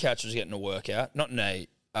those couches were getting a workout. Not in a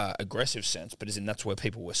aggressive sense, but as in that's where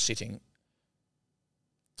people were sitting.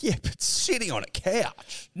 Yeah, but sitting on a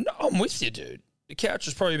couch. No, I'm with you, dude. The couch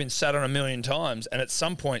has probably been sat on 1,000,000 times, and at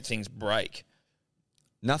some point things break.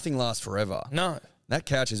 Nothing lasts forever. No, That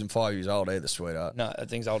couch isn't 5 years old either, sweetheart. no, that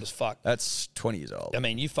thing's old as fuck. That's 20 years old. I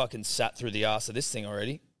mean, you fucking sat through the ass of this thing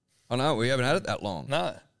already. I know, we haven't had it that long.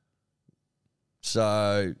 No,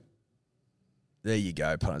 So, there you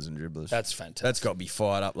go, punters and dribblers. that's fantastic. That's got me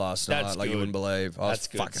fired up last night, That's like you good. wouldn't believe. I was That's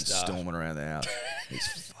good fucking stuff. storming around the house.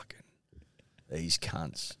 These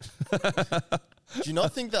cunts. Do you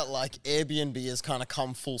not think that like Airbnb has kind of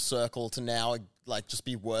come full circle to now like just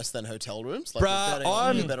be worse than hotel rooms? Like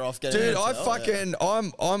you're better off getting dude. a I hotel, fucking,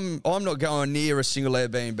 I'm not going near a single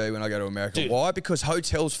Airbnb when I go to America. Dude. Why? Because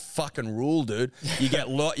hotels fucking rule, dude. You get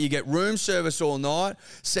you get room service all night.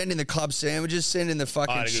 Send in the club sandwiches. Send in the I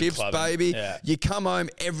fucking had a good chips, clubbing. baby. Yeah. You come home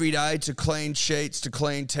every day to clean sheets, to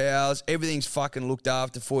clean towels. Everything's fucking looked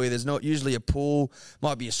after for you. There's not usually a pool.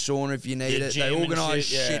 Might be a sauna if you need Yeah, it. gym They and organise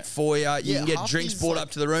shit, yeah. shit for you. You Yeah, can get half drinks these, brought like-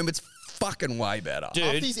 up to the room. It's fucking way better. Dude.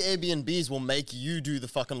 Half these Airbnbs will make you do the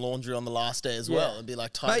fucking laundry on the last day as well and be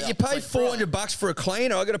like, tied Mate, up. you It's pay like, bro, $400 for a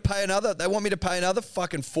cleaner. I got to pay another. They want me to pay another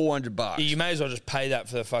fucking $400. You may as well just pay that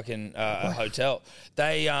for the fucking hotel.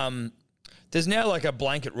 They there's now like a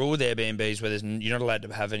blanket rule with Airbnbs where you're not allowed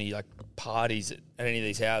to have any like parties at any of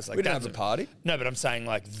these houses. Like We didn't that's have a party. No, but I'm saying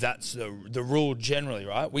like that's the rule generally,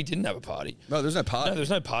 right? We didn't have a party. No, there's no No, party. there's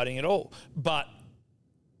no partying at all. But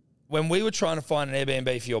when we were trying to find an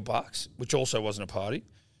Airbnb for your bucks, which also wasn't a party,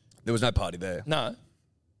 There was no party there. no,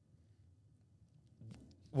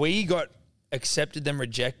 we got accepted then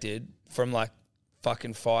rejected from like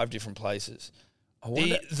fucking 5 different places.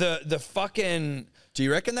 The fucking Do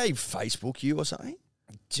you reckon they Facebook you or something?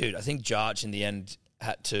 dude, I think Jarch in the end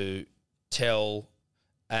had to tell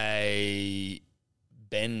a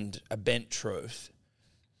bent truth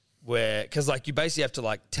where, because like you basically have to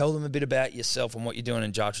like tell them a bit about yourself and what you're doing,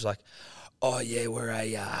 and Josh was like, oh yeah, we're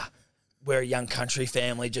a young country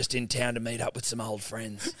family just in town to meet up with some old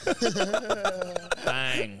friends.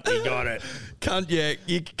 Bang, you got it.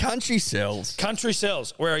 Country sells. Country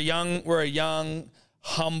sells. We're a young,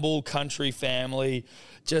 humble country family,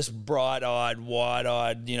 just bright-eyed,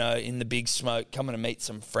 wide-eyed, in the big smoke, coming to meet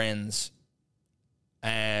some friends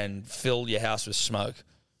and fill your house with smoke.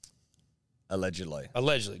 Allegedly,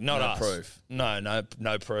 not no us. Proof.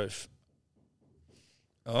 No proof.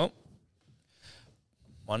 Oh,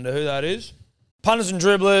 wonder who that is. Punters and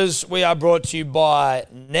Dribblers, we are brought to you by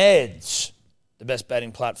Neds, the best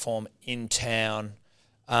betting platform in town.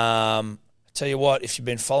 Tell you what, if you've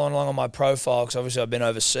been following along on my profile, because obviously I've been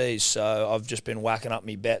overseas, so I've just been whacking up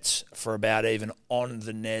me bets for about even on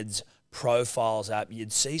the Neds profiles app.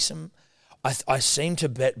 You'd see some. I seem to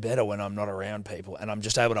bet better when I'm not around people, and I'm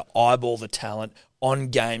just able to eyeball the talent on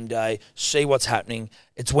game day, see what's happening.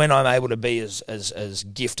 It's when I'm able to be as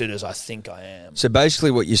gifted as I think I am. So basically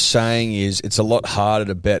what you're saying is it's a lot harder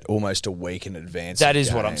to bet almost a week in advance. That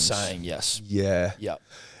is what I'm saying, yes. Yeah.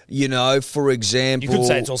 Yep. For example... You could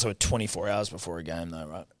say it's also 24 hours before a game though,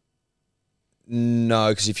 right? No,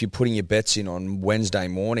 because if you're putting your bets in on Wednesday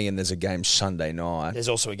morning and there's a game Sunday night... There's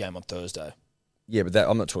also a game on Thursday. Yeah, but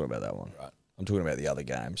I'm not talking about that one. Right. I'm talking about the other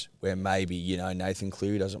games where maybe, Nathan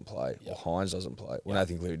Cleary doesn't play or Hines doesn't play. Well,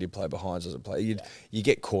 Nathan Cleary did play, but Hines doesn't play. You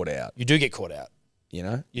get caught out. You do get caught out. You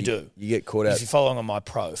know? You do. You get caught out. If you're following on my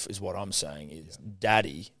prof, is what I'm saying is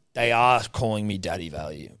daddy. They are calling me daddy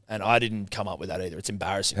value, and I didn't come up with that either. It's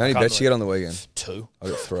embarrassing. How many bets you get on the weekend? 2. I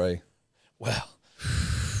got 3. Well,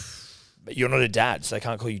 but you're not a dad, so they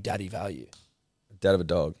can't call you daddy value. Dad of a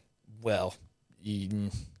dog. Well,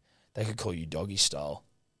 they could call you doggy style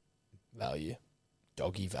value,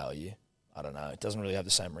 doggy value. I don't know. It doesn't really have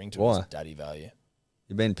the same ring to it as daddy value.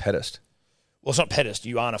 You're being pedest. Well, it's not pedest.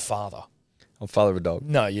 You aren't a father. I'm father of a dog.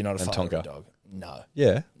 No, you're not a And father Tonka. of a dog. No.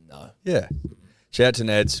 Yeah. No. Yeah. Shout out to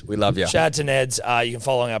Neds. We love you. Shout out to Neds. You can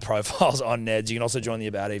follow our profiles on Neds. You can also join the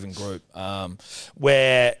About Even group,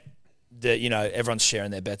 where everyone's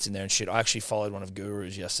sharing their bets in there and shit. I actually followed one of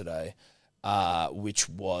Guru's yesterday, which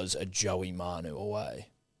was a Joey Manu away.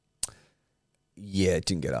 Yeah, it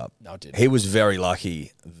didn't get up. No, it didn't. He was very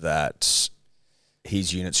lucky that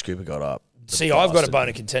his unit scooper got up. See, I've got a bone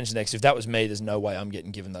of contention next. If that was me, there's no way I'm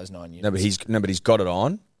getting given those 9 units. No, but he's got it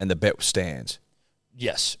on, and the bet stands.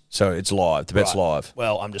 Yes. So it's live. The bet's Right. live.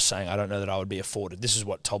 Well, I'm just saying I don't know that I would be afforded. This is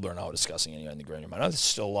what Tobler and I were discussing anyway in the green room. I know this is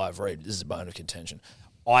still a live read. This is a bone of contention.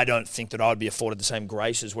 I don't think that I would be afforded the same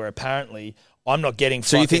graces where apparently I'm not getting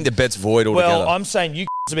So you think the bet's void altogether? Well, I'm saying you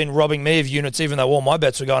have been robbing me of units even though all my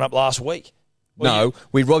bets were going up last week. No,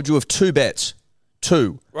 we robbed you of 2 bets.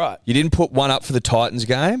 2. Right. You didn't put one up for the Titans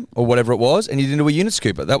game or whatever it was, and you didn't do a unit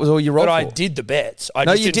scooper. That was all you robbed But for. I did the bets.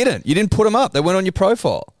 No, you didn't. You didn't put them up. They weren't on your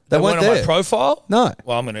profile. They weren't on there. my profile? No.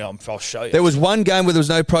 Well, I'll show you. There was one game where there was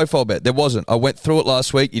no profile bet. There wasn't. I went through it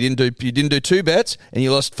last week. You didn't do 2 bets, and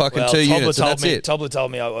you lost fucking 2 units. And that's it. Tobler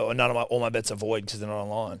told me all my bets are void because they're not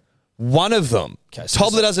online. One of them. Okay, so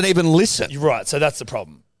Tobler doesn't even listen. You're right. So that's the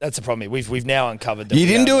problem. That's the problem. We've now uncovered that. You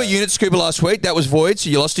didn't do a unit scooper last week. That was void, so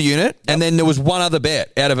you lost a unit. Yep. And then there was one other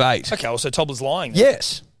bet out of 8. Okay, well, so Tobler's lying then.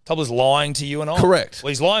 Yes. Tobler's lying to you and I. Correct. Well,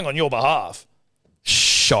 he's lying on your behalf.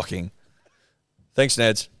 Shocking. Thanks,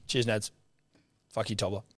 Neds. Cheers, Neds. Fuck you,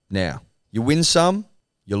 Tobler. Now, you win some,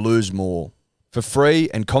 you lose more. For free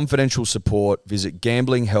and confidential support, visit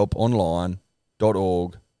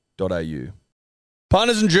gamblinghelponline.org.au.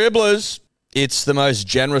 Punters and Dribblers, it's the most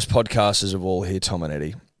generous podcasters of all here, Tom and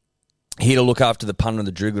Eddie. Here to look after the punter and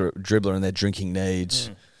the dribbler and their drinking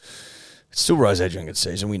needs. It's still rosé drinking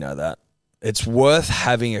season, we know that. It's worth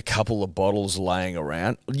having a couple of bottles laying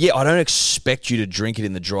around. Yeah, I don't expect you to drink it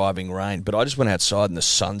in the driving rain, but I just went outside and the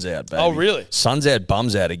sun's out, baby. Oh, really? Sun's out,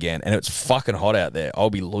 bum's out again, and it's fucking hot out there. I'll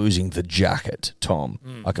be losing the jacket,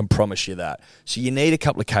 Tom. I can promise you that. So you need a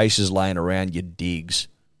couple of cases laying around your digs.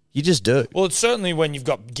 You just do. Well, it's certainly when you've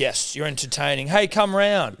got guests, you're entertaining. Hey, come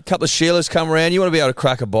round. A couple of Sheilas come around. You want to be able to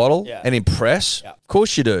crack a bottle Yeah. and impress? Yeah. Of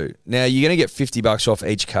course you do. Now, you're going to get $50 off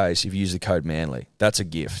each case if you use the code MANLY. That's a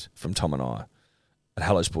gift from Tom and I at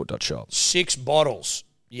hellosport.shop. 6 bottles.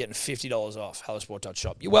 You're getting $50 off.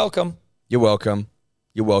 hellosport.shop. You're welcome. You're welcome.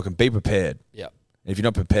 You're welcome. Be prepared. Yeah. And if you're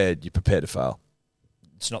not prepared, you're prepared to fail.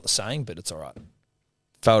 It's not the saying, but it's all right.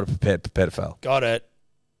 Fail to prepare to fail. Got it.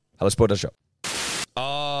 hellosport.shop.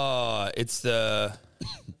 Oh, it's the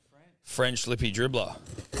French lippy dribbler.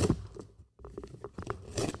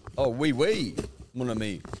 Oh, oui, mon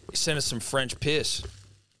ami. He sent us some French piss.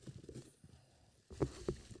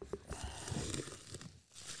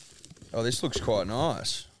 Oh, this looks quite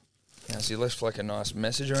nice. Has he left like a nice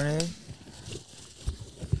message or anything?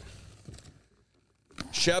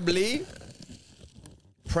 Chablis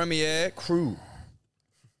Premier Cru.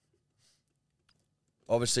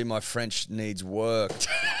 Obviously, my French needs work.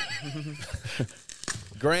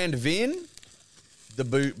 Grand Vin de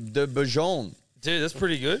Bourgogne. Dude, that's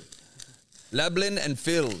pretty good. Lablin and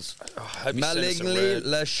Fils. Oh, I hope you send us a Maligny red.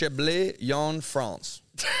 La Chablis Yon France.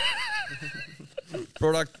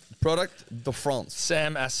 Product de France.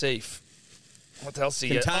 Sam Asif. What else do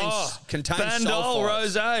you get? Contains Bandol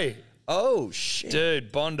sulfites. Rosé. Oh, shit.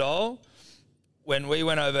 Dude, Bondol. When we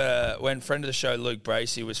went over, when friend of the show Luke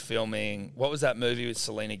Bracey was filming, what was that movie with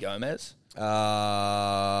Selena Gomez? Precious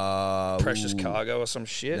ooh. Cargo or some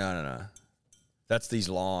shit? No. That's his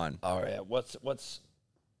line. Oh, yeah. What's It's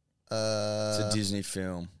a Disney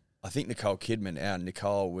film. I think Nicole Kidman.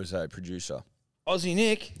 Nicole was a producer. Aussie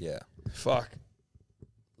Nick? Yeah. Fuck.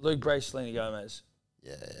 Luke Bracey, Selena Gomez.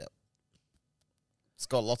 Yeah. It's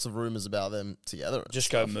got lots of rumors about them together. Just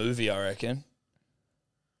go movie, I reckon.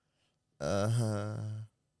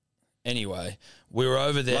 Anyway, we were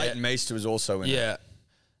over there. Leighton Meester was also in it. Yeah.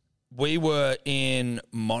 We were in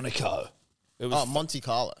Monaco. It was Monte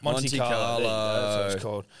Carlo. Monte Monte Carlo. There you go, Carlo. that's what it's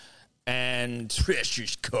called. And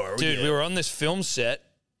Precious Cargo. dude, we were on this film set.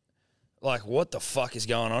 Like, what the fuck is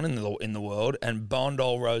going on in the world? And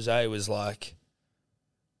Bondol Rosé was like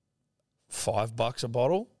 $5 a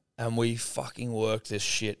bottle, and we fucking worked this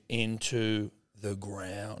shit into the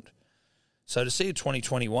ground. So to see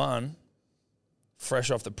 2021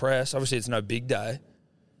 fresh off the press, obviously it's no big day,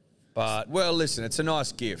 but Well, listen, it's a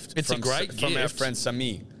nice gift. It's a great from our gift. friend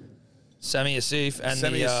Sami. Sami Asif and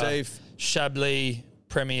Sami the Asif. Chablis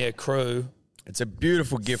Premier Cru. It's a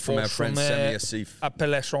beautiful gift from our friend Sami Asif.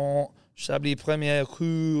 Appellation Chablis Premier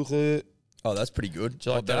Cru. Oh, that's pretty good.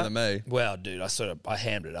 Do you like better that? than me. Well, dude, I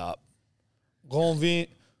hammed it up. Grand Vin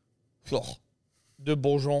de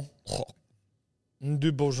Bourgogne.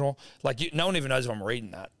 De Bourgogne. Like, no one even knows if I'm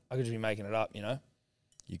reading that. I could just be making it up, you know?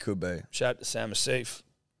 You could be. Shout out to Sam Asif.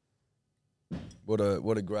 What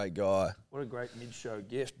a great guy. What a great mid-show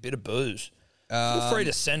gift. Bit of booze. Feel free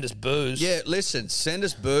to send us booze. Yeah, listen, send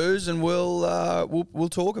us booze and we'll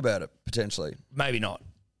talk about it potentially. Maybe not.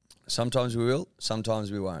 Sometimes we will,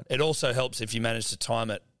 sometimes we won't. It also helps if you manage to time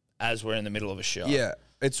it as we're in the middle of a show. Yeah.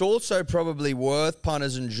 It's also probably worth,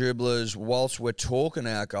 punters and dribblers, whilst we're talking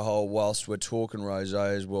alcohol, whilst we're talking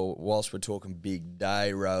rosés, well, whilst we're talking big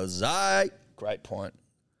day rosé, Great point.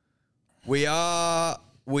 we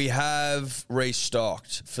have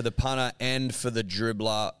restocked for the punter and for the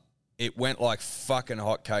dribbler. It went like fucking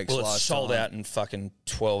hotcakes Well, it's last sold time. out in fucking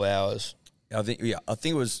 12 hours. I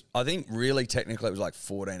think really technically it was like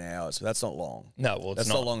 14 hours. So that's not long. No, well, it's That's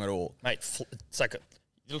not long at all. Mate, it's like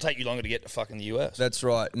it'll take you longer to get to fucking the US. That's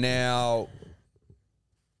right. Now,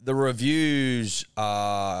 the reviews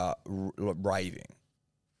are raving.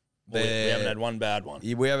 we haven't had one bad one.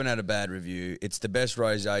 We haven't had a bad review. It's the best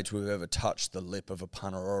rosé to have ever touched the lip of a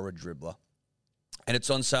punter or a dribbler. And it's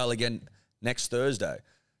on sale again next Thursday.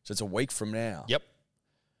 So it's a week from now. Yep.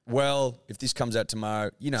 Well, if this comes out tomorrow,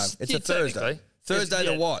 it's a Yeah, Thursday. technically. Thursday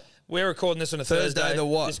the what? We're recording this on a Thursday Thursday. the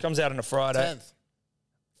what? This comes out on a Friday.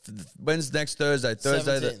 10th. When's next Thursday?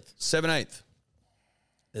 Thursday 17th.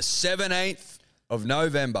 The 17th of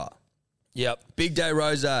November. Yep. Big Day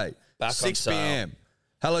Rosé. Back on 6 sale. p.m.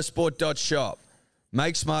 HelloSport.shop.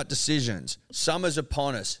 Make smart decisions. Summer's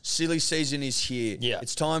upon us. Silly season is here. Yeah.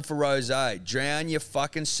 It's time for rosé. Drown your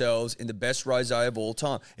fucking selves in the best rosé of all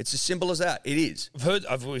time. It's as simple as that. It is.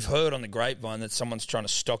 We've heard on the grapevine that someone's trying to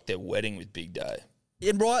stock their wedding with Big Day.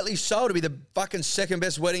 And rightly so, to be the fucking second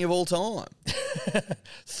best wedding of all time.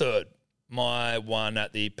 Third, my one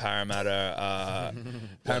at the Parramatta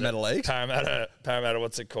Parramatta Leagues? Parramatta,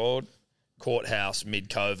 what's it called? Courthouse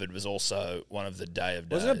mid-COVID was also one of the day of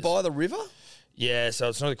days. Wasn't it by the river? Yeah, so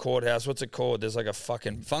it's not a courthouse. What's it called? There's like a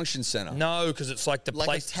fucking... Function centre. No, because it's like the Like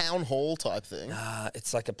place... a town hall type thing.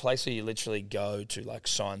 it's like a place where you literally go to like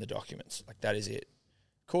sign the documents. Like that is it.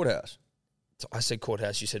 Courthouse. So I said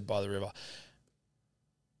courthouse, you said by the river.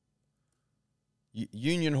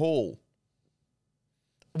 Union Hall.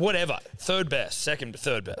 Whatever. Third best. Second,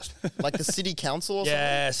 third best. Like the city council or something?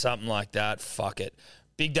 Yeah, something like that. Fuck it.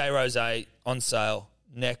 Big Day Rosé on sale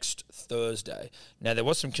next Thursday. Now, there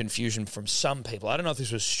was some confusion from some people. I don't know if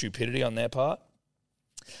this was stupidity on their part,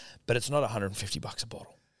 but it's not $150 a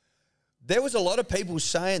bottle. There was a lot of people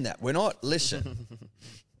saying that. We're not, listen,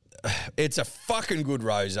 it's a fucking good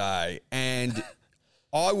rosé, and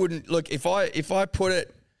I wouldn't, look, if I put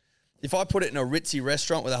it, If I put it in a ritzy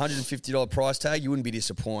restaurant with a $150 price tag, you wouldn't be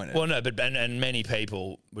disappointed. Well, no, but and many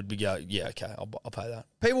people would be go, yeah, okay, I'll pay that.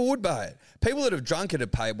 People would pay it. People that have drunk it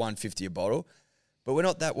have paid $150 a bottle, but we're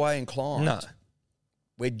not that way inclined. No.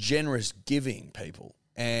 We're generous giving people,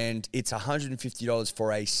 and it's $150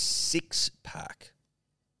 for a 6-pack.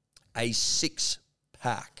 A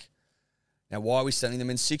 6-pack. Now, why are we sending them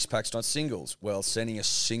in 6-packs, not singles? Well, sending a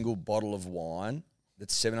single bottle of wine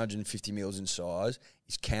that's 750 mils in size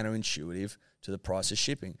is counterintuitive to the price of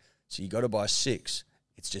shipping. So you got to buy 6.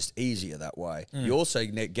 It's just easier that way. You also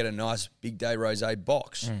get a nice Big Day Rosé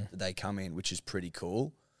box that they come in, which is pretty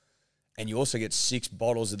cool. And you also get 6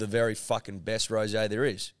 bottles of the very fucking best rosé there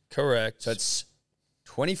is. Correct. So it's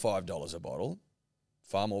 $25 a bottle,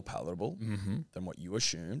 far more palatable than what you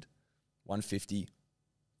assumed. $150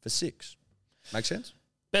 for 6. Make sense?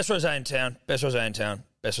 Best rosé in town. Best rosé in town.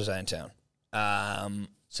 Best rosé in town.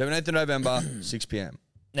 17th of November, 6 p.m.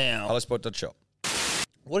 Now, Hellospot.shop.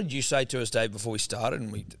 what did you say to us, Dave, before we started?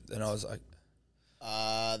 And I was like,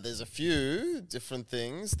 There's a few different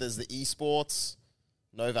things. There's the esports,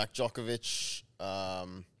 Novak Djokovic.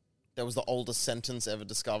 There was the oldest sentence ever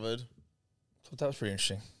discovered. I thought that was pretty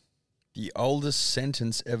interesting. The oldest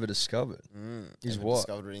sentence ever discovered is what?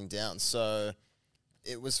 Discovered written down. So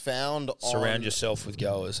it was found on... Surround yourself with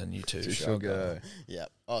goers and you too Shall go. Yeah.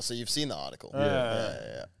 Oh, so you've seen the article.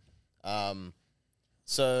 Yeah.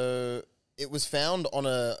 So it was found on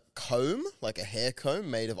a comb, like a hair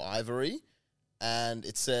comb made of ivory. And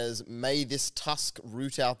it says, "May this tusk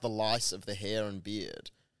root out the lice of the hair and beard."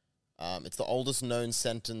 It's the oldest known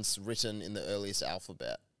sentence written in the earliest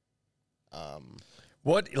alphabet.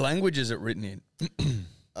 What language is it written in?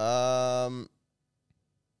 Let me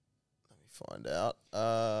find out.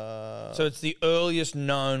 So it's the earliest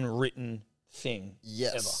known written thing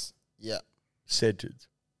Yes. Yeah. Sentence.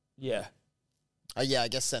 ever. Yeah. Yeah, I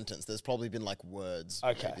guess sentence. There's probably been like words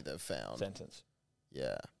maybe they've found. Sentence.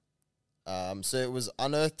 Yeah. So it was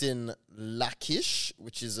unearthed in Lachish,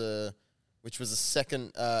 which was a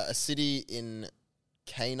city in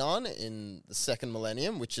Canaan in the second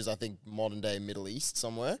millennium, which is I think modern day Middle East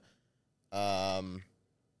somewhere. And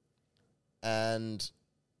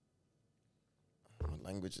what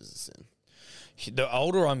language is this in? The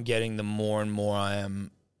older I'm getting, the more and more I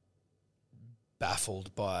am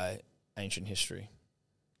baffled by ancient history.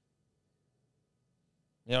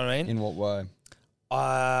 You know what I mean? In what way?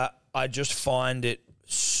 I just find it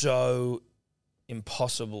so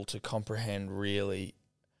impossible to comprehend really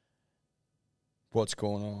What's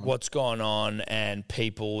going on? what's gone on and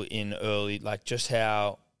people in early, like just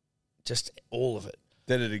all of it.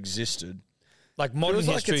 That it existed. Like modern Feels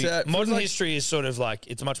like history, it's modern like- history is sort of like,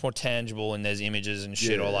 it's much more tangible and there's images and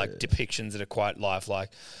shit or like depictions that are quite lifelike.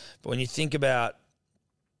 But when you think about,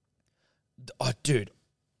 oh, dude,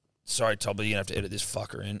 sorry, Todd, but you're going to have to edit this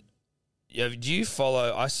fucker in. Yeah, do you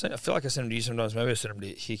follow, I feel like I send them to you sometimes, maybe I send them to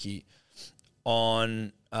Hickey.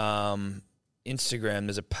 On Instagram,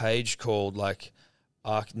 there's a page called like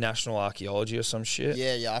National Archaeology or some shit.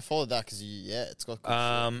 Yeah, I followed that because it's got good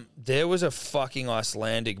shit. There was a fucking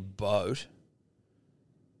Icelandic boat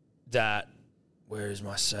that, where is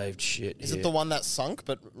my saved shit Is here? it the one that sunk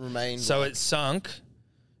but remained? So it sunk.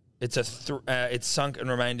 It's it sunk and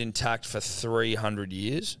remained intact for 300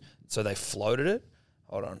 years. So they floated it.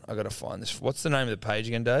 Hold on, I got to find this. What's the name of the page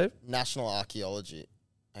again, Dave? National Archaeology.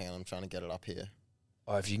 Hang on, I'm trying to get it up here.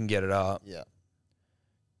 Oh, if you can get it up. Yeah.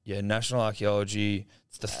 Yeah, National Archaeology.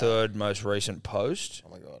 It's the third most recent post. Oh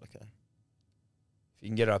my god. Okay. If you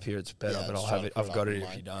can get it up here, it's better. Yeah, but just I'll trying have it. to put I've got up it in if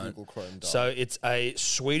my you don't. Google Chrome dial. So it's a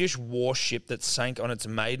Swedish warship that sank on its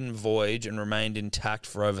maiden voyage and remained intact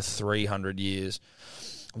for over 300 years.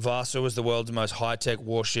 Vasa was the world's most high-tech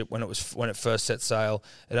warship when it first set sail.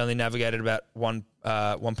 It only navigated about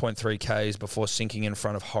 1.3 k's before sinking in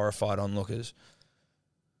front of horrified onlookers.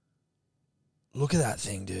 Look at that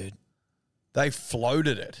thing, dude. They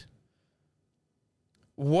floated it.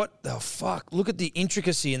 What the fuck? Look at the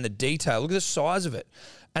intricacy and the detail. Look at the size of it.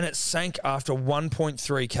 And it sank after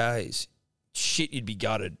 1.3 k's. Shit, you'd be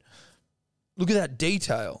gutted. Look at that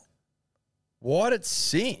detail. Why'd it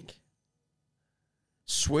sink?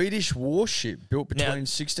 Swedish warship built between Now-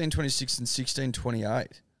 1626 and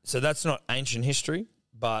 1628. So that's not ancient history,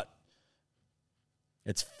 but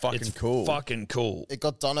It's fucking it's cool. fucking cool. it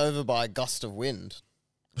got done over by a gust of wind.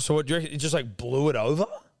 So what do you reckon? It just like blew it over?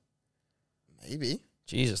 Maybe.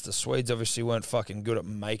 Jesus, the Swedes obviously weren't fucking good at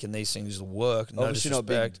making these things work. No Obviously not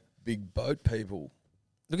disrespect. big boat people.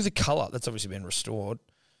 Look at the colour. That's obviously been restored.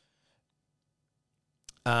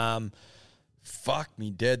 Fuck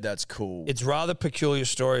me dead, that's cool. Its rather peculiar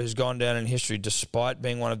story has gone down in history despite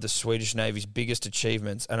being one of the Swedish Navy's biggest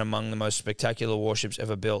achievements and among the most spectacular warships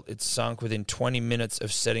ever built. It sunk within 20 minutes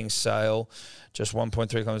of setting sail, just 1.3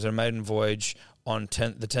 kilometers, on a maiden voyage on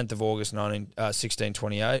the 10th of August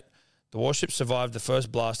 1628. The warship survived the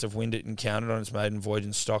first blast of wind it encountered on its maiden voyage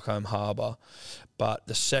in Stockholm harbour, but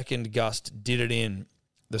the second gust did it in.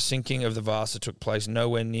 The sinking of the Vasa took place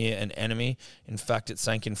nowhere near an enemy. In fact, it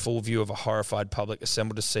sank in full view of a horrified public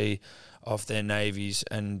assembled to see off their navies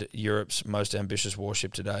and Europe's most ambitious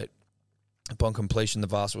warship to date. Upon completion, the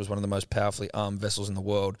Vasa was one of the most powerfully armed vessels in the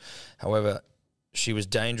world. However, she was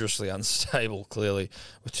dangerously unstable, clearly,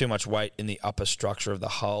 with too much weight in the upper structure of the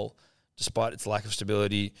hull. Despite its lack of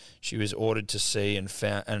stability, she was ordered to sea and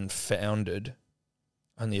foundered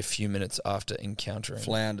only a few minutes after encountering.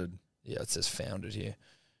 Floundered. Yeah, it says foundered here.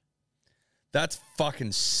 That's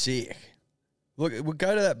fucking sick. Look, we'll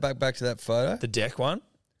go to that back to that photo. The deck one?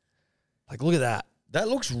 Like, look at that. That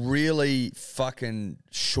looks really fucking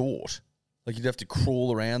short. Like you'd have to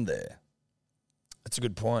crawl around there. That's a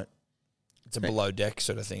good point. It's a below deck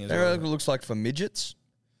sort of thing as That well. looks like for midgets.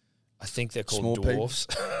 I think they're called Small people. dwarfs.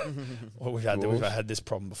 Well, we've had this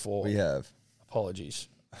problem before. We have. Apologies.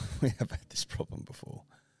 We have had this problem before.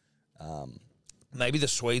 Maybe the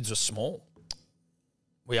Swedes were small.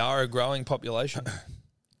 We are a growing population.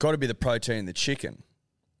 Got to be the protein in the chicken.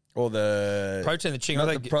 Or the... Protein in the chicken.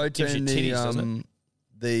 Not That the protein, gives you titties, doesn't it?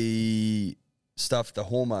 the stuff, the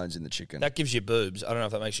hormones in the chicken. That gives you boobs. I don't know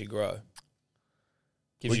if that makes you grow.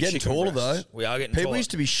 Gives We're you getting chicken taller, breasts. though. We are getting People taller.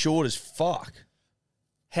 used to be short as fuck.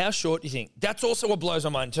 How short do you think? That's also what blows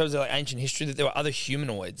my mind in terms of like ancient history, that there were other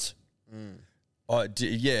humanoids. Oh,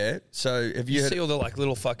 yeah. So have you You heard... see all the like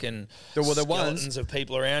little fucking There were the skeletons ones- of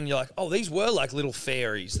people around. You're like, oh, these were like little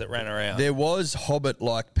fairies that ran around. There was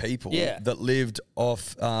hobbit-like people Yeah. that lived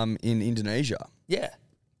off in Indonesia. Yeah.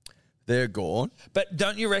 They're gone. But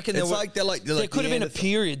don't you reckon It's there were, like they're like there could have been a Neanderthal.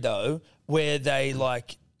 period though where they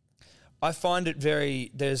like, I find it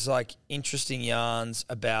very, there's like interesting yarns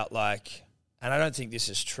about like, and I don't think this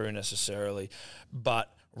is true necessarily,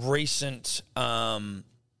 but recent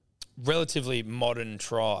relatively modern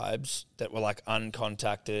tribes that were like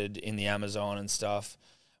uncontacted in the Amazon and stuff,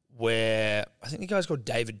 where I think the guy's called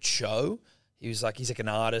David Cho. He's like an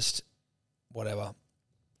artist, whatever.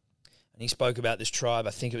 And he spoke about this tribe,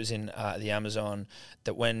 I think it was in the Amazon,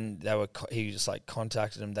 that when they were, he just like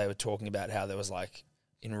contacted them, they were talking about how there was like,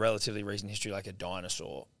 in relatively recent history, like a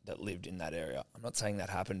dinosaur that lived in that area. I'm not saying that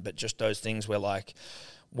happened, but just those things where like,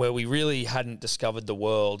 where we really hadn't discovered the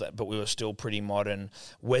world, but we were still pretty modern,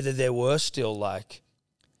 whether there were still like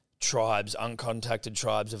tribes, uncontacted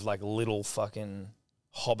tribes of like little fucking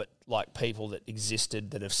hobbit-like people that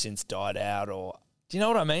existed that have since died out, or, do you know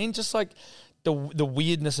what I mean? Just like the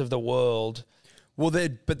weirdness of the world. Well,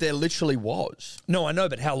 there literally was. No, I know,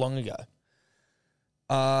 but how long ago?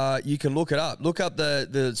 You can look it up. Look up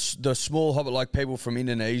the small hobbit-like people from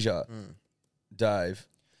Indonesia, Dave.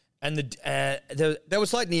 And There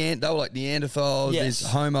was like they were like Neanderthals. Yes.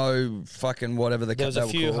 There's Homo fucking whatever there was a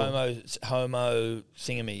they few were called. homo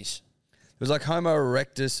thingamies. It was like Homo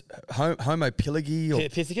erectus, Homo pilagi, or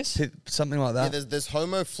Pithecus? something like Yeah, that. there's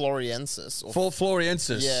Homo floresiensis. Or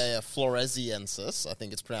Floresiensis. yeah, Floresiensis, I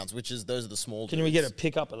think it's pronounced, those are the small Can we dudes. get a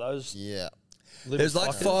pick up of those? Yeah. little There's like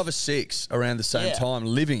fuckers? 5 or 6 around the same Yeah. time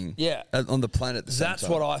living Yeah. on the planet at the same That's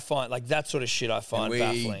time. what I find, like that sort of shit I find we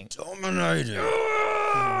baffling. dominated.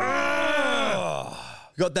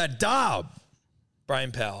 Got that dub.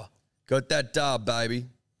 Brain power. Got that dub, baby.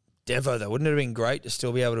 Devo, though, wouldn't it have been great to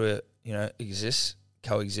still be able to,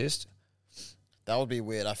 coexist? That would be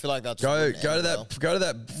weird. I feel like that's Go to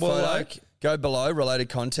that Well, photo. like- Go below related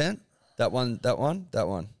content. That one.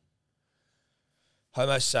 Homo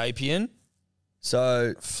sapien,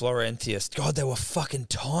 So Florentius. God, they were fucking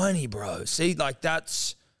tiny, bro. See, like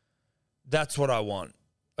that's what I want.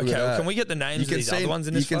 look Okay, at well, that. can we get the names of these other ones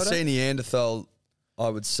in this You photo? can see Neanderthal, I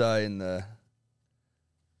would say, in the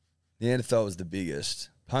Neanderthal was the biggest.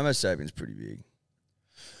 Homo sapiens pretty big.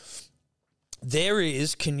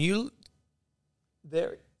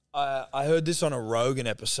 I heard this on a Rogan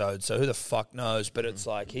episode, so who the fuck knows, but it's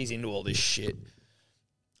like he's into all this shit.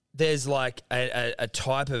 There's like a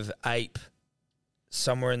type of ape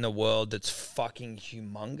somewhere in the world that's fucking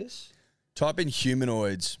humongous, Type in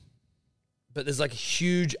humanoids. but there's like a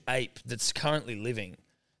huge ape that's currently living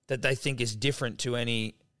that they think is different to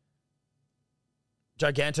any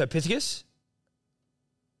Gigantopithecus?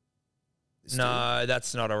 No,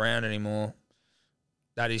 that's not around anymore.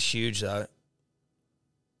 That is huge though.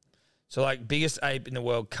 So like biggest ape in the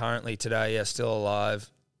world currently today, yeah, still alive.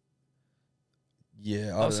 Yeah.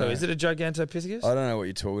 I Oh, don't so know. is it a Gigantopithecus? I don't know what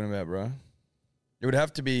you're talking about, bro. It would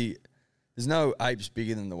have to be. There's no apes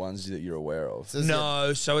bigger than the ones that you're aware of. Says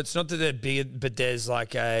No, so it's not that they're big, but there's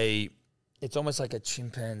like it's almost like a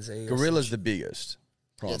chimpanzee. or Gorilla's some the biggest.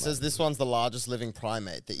 Yeah, it says this one's the largest living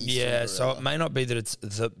primate. The eastern Yeah, so gorilla. it may not be that it's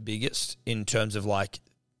the biggest in terms of like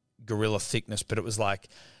gorilla thickness, but it was like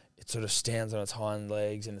it sort of stands on its hind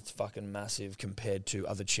legs and it's fucking massive compared to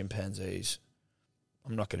other chimpanzees.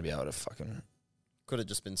 I'm not going to be able to fucking. Could have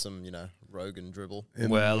just been some, Rogan dribble.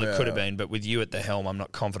 Well, it could have Yeah. been, but with you at the helm, I'm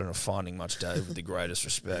not confident of finding much, Dave. With the greatest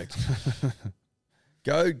respect,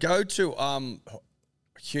 Go to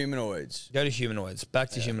humanoids. go to humanoids. Back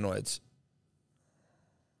to humanoids.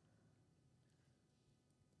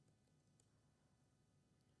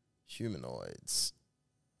 Humanoids.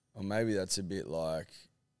 Or maybe that's a bit like,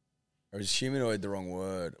 or is humanoid the wrong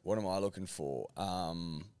word? What am I looking for?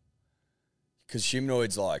 Because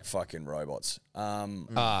humanoids like fucking robots.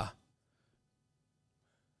 Ah,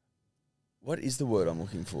 What is the word I'm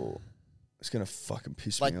looking for? It's gonna fucking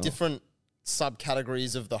piss me Like off. different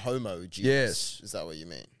subcategories of the Homo genus. Yes. Is that what you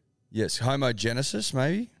mean? Yes, homogenesis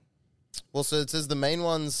maybe. Well, so it says the main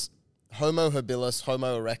ones: Homo habilis,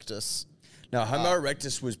 Homo erectus. No, Homo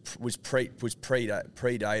erectus was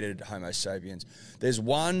predated Homo sapiens. There's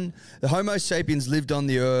one. The Homo sapiens lived on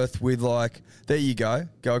the earth with like. There you go.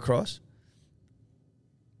 Go across.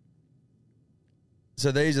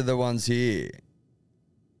 So these are the ones here.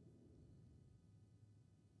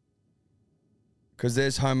 Because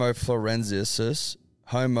there's Homo florensis,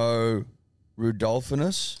 Homo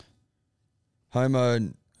rudolphinus,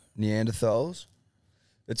 Homo neanderthals.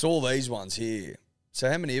 It's all these ones here. So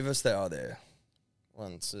how many of us there are there?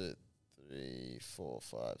 1, 2, 3, 4,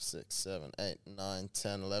 5, 6, 7, 8, 9,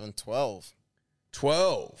 10, 11, 12.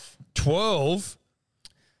 12. 12.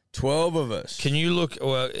 12 of us. Can you look?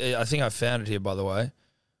 Well, I think I found it here, by the way.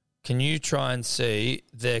 Can you try and see?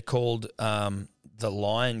 They're called the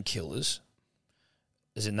lion killers.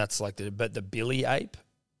 As in, that's like the Billy ape,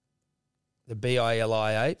 the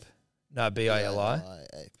BILI ape. No, BILI.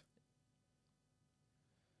 Ape.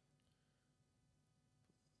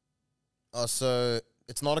 Oh, so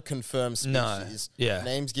it's not a confirmed species. No, yeah.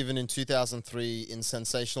 Names given in 2003 in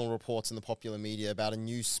sensational reports in the popular media about a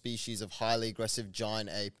new species of highly aggressive giant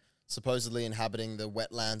ape supposedly inhabiting the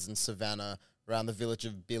wetlands and savanna around the village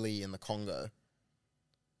of Billy in the Congo.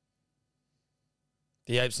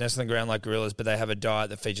 The apes nest on the ground like gorillas, but they have a diet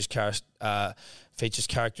that features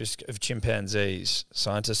characteristics of chimpanzees.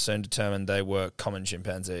 Scientists soon determined they were common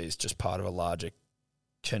chimpanzees, just part of a larger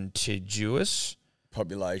contiguous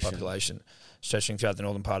population stretching throughout the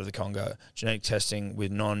northern part of the Congo. Genetic testing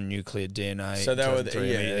with non-nuclear DNA So they were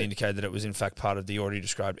 2003 immediately indicated that it was in fact part of the already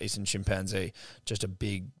described eastern chimpanzee, just a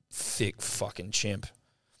big, thick fucking chimp.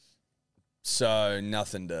 So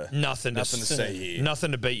nothing to see here.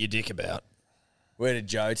 Nothing to beat your dick about. Where did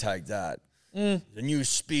Joe take that? The new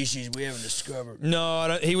species we haven't discovered. No, I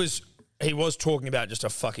don't, he was talking about just a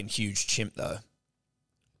fucking huge chimp though,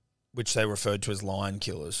 which they referred to as lion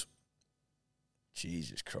killers.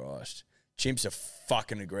 Jesus Christ. Chimps are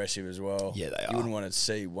fucking aggressive as well. Yeah, they You are. wouldn't want to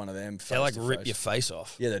see one of them. They like face to rip face. your face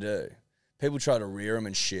off. Yeah, they do. People try to rear them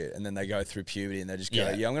and shit, and then they go through puberty and they just go,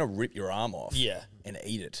 Yeah. yeah I'm going to rip your arm off. Yeah. And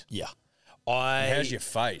eat it. Yeah. How's your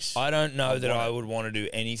face? I don't know that I would want to do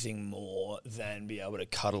anything more than be able to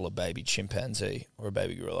cuddle a baby chimpanzee or a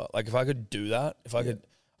baby gorilla. Like if I could do that, I'd And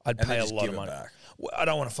then pay a just lot give of it money. back. Well, I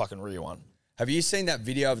don't want to fucking rear one. Have you seen that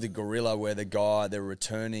video of the gorilla where they're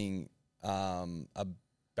returning a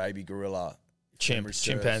baby gorilla? memory serves.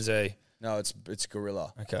 Chimpanzee. No, it's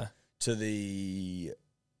gorilla. Okay.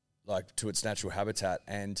 To its natural habitat,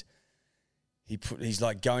 and he's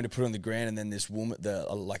like going to put it on the ground, and then this woman,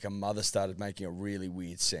 a mother, started making a really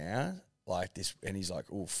weird sound like this, and he's like,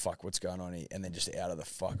 "Oh fuck, what's going on here?" And then just out of the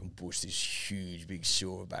fucking bush, this huge big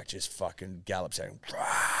silverback just fucking gallops at him,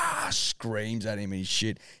 screams at him and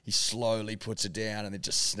shit. He slowly puts it down and then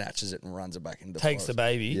just snatches it and runs it back into the Takes the forest.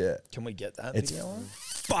 baby. Yeah. Can we get that It's video on?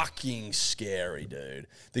 fucking scary, dude.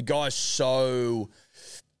 The guy's so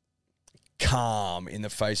calm in the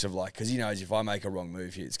face of because he knows if I make a wrong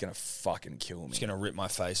move here, it's gonna fucking kill me. It's going to rip my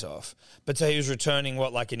face off. But so he was returning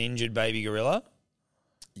like an injured baby gorilla?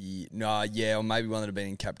 Or maybe one that had been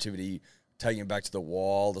in captivity, taking it back to the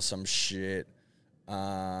wild or some shit.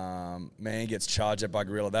 Man gets charged at by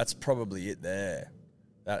gorilla. That's probably it there.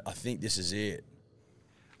 I think this is it.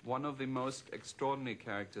 One of the most extraordinary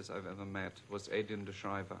characters I've ever met was Adrian de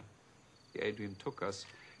Schrijver. Adrian took us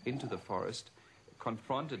into the forest,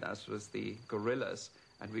 confronted us with the gorillas,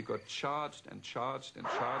 and we got charged and charged and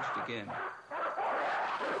charged again.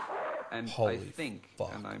 And Holy I think,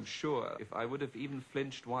 fuck. and I'm sure, if I would have even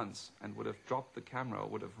flinched once and would have dropped the camera or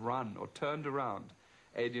would have run or turned around,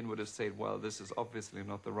 Adrian would have said, well, this is obviously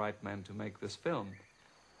not the right man to make this film.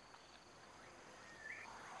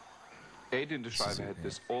 Adrian de Schrijver had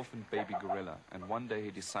this orphaned baby gorilla, and one day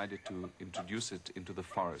he decided to introduce it into the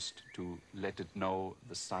forest to let it know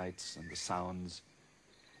the sights and the sounds.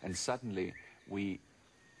 And suddenly we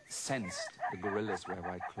sensed the gorillas were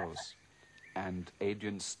right close. And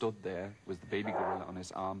Adrian stood there with the baby gorilla on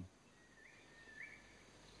his arm.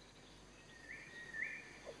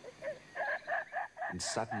 And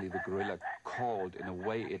suddenly the gorilla called in a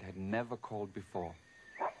way it had never called before.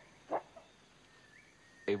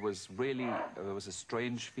 It was really, there was a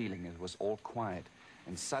strange feeling. It was all quiet.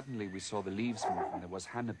 And suddenly we saw the leaves move, and there was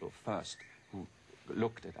Hannibal first, who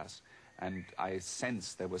looked at us. And I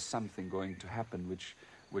sensed there was something going to happen, which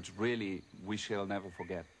really we shall never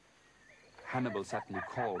forget. Hannibal suddenly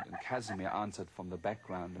called, and Casimir answered from the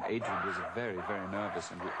background, and Adrian was very, very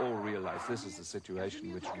nervous, and we all realized this is a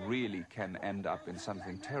situation which really can end up in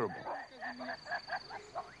something terrible.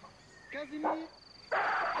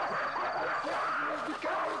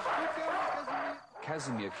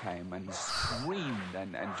 Casimir came and he screamed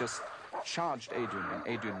and just charged Adrian, and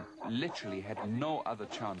Adrian literally had no other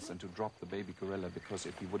chance than to drop the baby gorilla, because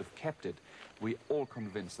if he would have kept it, we all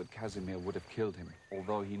convinced that Casimir would have killed him,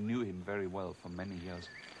 although he knew him very well for many years.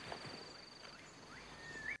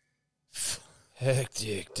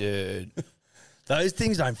 Hectic, dude. Those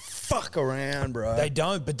things don't fuck around, bro. They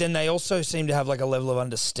don't, but then they also seem to have like a level of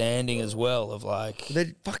understanding as well of like,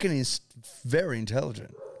 They're fucking very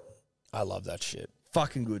intelligent. I love that shit.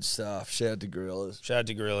 Fucking good stuff. Shout out to gorillas. Shout out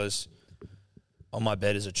to gorillas. On my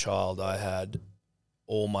bed as a child, I had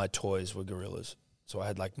all my toys were gorillas. So I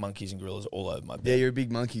had like monkeys and gorillas all over my Yeah, bed. you're a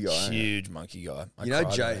big monkey guy. aren't you? Huge monkey guy. I You know,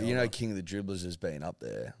 cried Jay, when I you know, was- King of the Dribblers has been up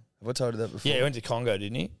there. Have I told you that before? Yeah, he went to Congo,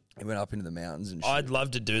 didn't he? He went up into the mountains and shit. I'd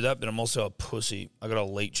love to do that, but I'm also a pussy. I got a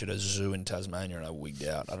leech at a zoo in Tasmania and I wigged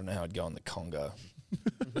out. I don't know how I'd go in the Congo.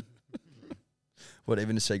 What,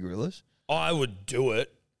 even to see gorillas? I would do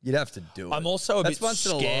it. You'd have to do it. I'm also a That's bit once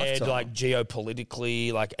in a scared, lifetime. like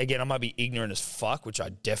geopolitically. Like, again, I might be ignorant as fuck, which I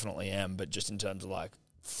definitely am, but just in terms of like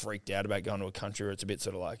freaked out about going to a country where it's a bit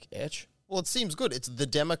sort of like etch. Well, it seems good. It's the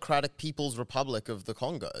Democratic People's Republic of the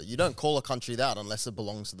Congo. You don't call a country that unless it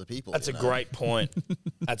belongs to the people. That's a you know? great point.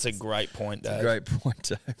 That's a great point, Dave. Great point,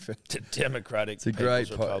 David. The Democratic It's a great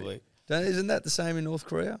People's point. Republic. Isn't that the same in North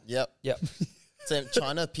Korea? Yep. Yep. Same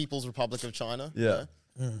China, People's Republic of China. you Yeah. know?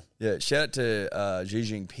 Yeah. Shout out to Xi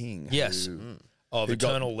Jinping. Yes. who- Of Who got-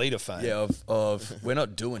 eternal leader fame. Yeah, of we're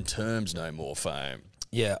not doing terms no more fame.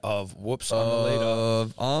 Yeah, of whoops, I'm the leader.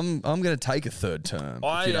 Of I'm going to take a third term.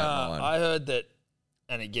 if you don't mind. I heard that,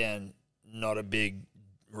 and again, not a big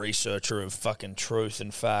researcher of fucking truth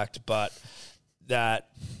and fact, but that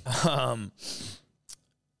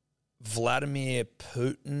Vladimir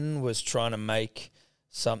Putin was trying to make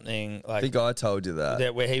something I like think I told you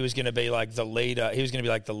that. where he was going to be like the leader. He was going to be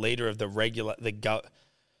like the leader of the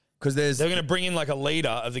Because there's They were going to bring in like a leader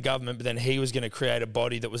of the government, but then he was going to create a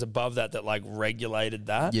body that was above that like regulated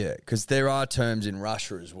that. yeah, because there are terms in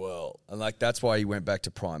Russia as well, and like that's why he went back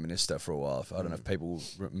to prime minister for a while. I don't know if people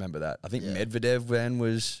remember that. I think Yeah. Medvedev then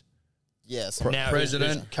was Yeah. So Pre- Now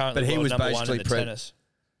president, who's currently but he world was number one basically in the tennis.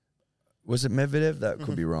 Was it Medvedev? That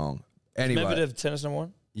could be wrong. Anyway, Medvedev tennis number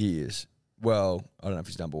one. he is. Well, I don't know if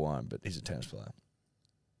he's number one, but he's a tennis player.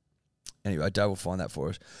 Anyway, Dave will find that for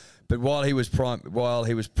us. But while he was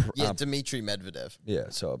yeah, Dmitry Medvedev. yeah,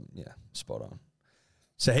 so yeah, spot on.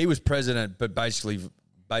 So he was president, but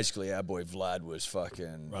basically our boy Vlad was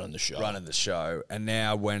fucking Running the show. Running the show, and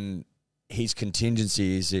now when his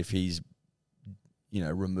contingency is if he's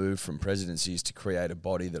removed from presidency is to create a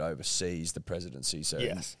body that oversees the presidency. So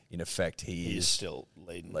Yes. in effect, he He is is still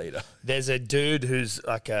leading. leader. There's a dude who's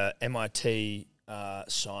like a MIT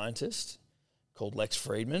scientist called Lex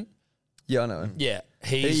Friedman. Yeah, I know. Yeah,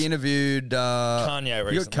 He interviewed Kanye He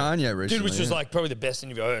recently. got Kanye recently, Dude, which was yeah. like probably the best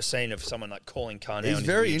interview I've ever seen of someone like calling Kanye. He's on his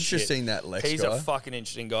very weird interesting, shit. that Lex He's guy. a fucking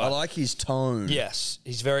interesting guy. I like his tone. Yes,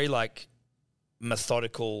 he's very like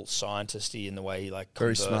methodical, scientisty in the way he like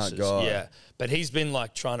Very converses. smart guy. Yeah, but he's been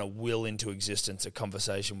like trying to will into existence a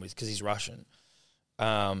conversation with because he's Russian.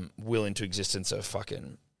 Will into existence a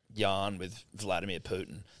fucking yarn with Vladimir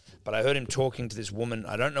Putin. But I heard him talking to this woman.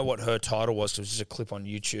 I don't know what her title was. 'Cause it was just a clip on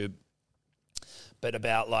YouTube. But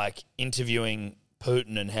about like interviewing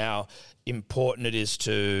Putin and how important it is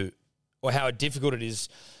to, or how difficult it is,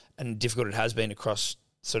 and difficult it has been across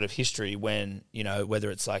sort of history when,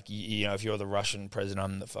 whether it's like, if you're the Russian president,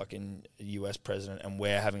 I'm the fucking US president, and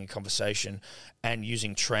we're having a conversation and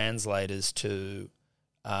using translators to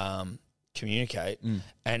communicate,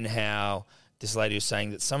 and how this lady was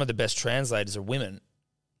saying that some of the best translators are women,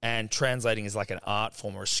 and translating is like an art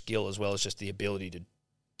form or a skill as well as just the ability to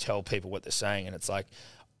tell people what they're saying. And it's like,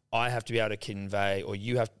 I have to be able to convey, or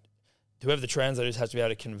whoever the translators has to be able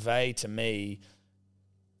to convey to me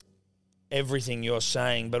everything you're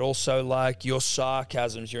saying, but also like your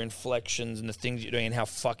sarcasms, your inflections, and the things you're doing, and how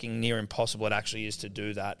fucking near impossible it actually is to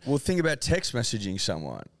do that. Well, think about text messaging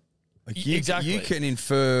someone. Like Exactly. You can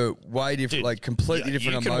infer way different, Dude, like completely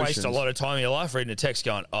different You can emotions. waste a lot of time in your life reading a text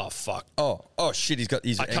going, oh, fuck. Oh shit!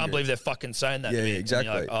 He's I can't believe they're fucking saying that to me. exactly.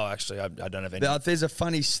 And you're like, oh, actually, I don't have any. There's a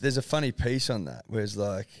funny piece on that where it's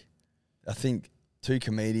like, I think two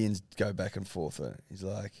comedians go back and forth. He's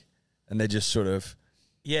like, and they're just sort of.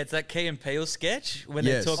 Yeah, it's that Key and Peele sketch when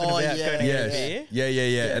Yes. they're talking Oh, about yeah, going to yeah, get a Yes. beer.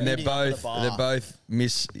 Yeah. And they're meeting up at a both bar. they're both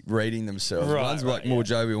misreading themselves. Right, One's right, like more yeah.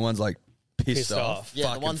 jovial, one's like pissed Pissed off. off. Yeah, the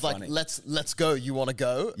Fucking one's funny. like, let's go. You want to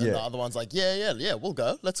go? And Yeah. the other one's like, yeah, we'll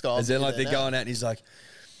go. Let's go. And then like I'll be they're there going out, and he's like,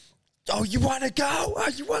 "Oh, you want to go? Oh,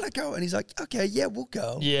 you want to go?" And he's like, "Okay, yeah, we'll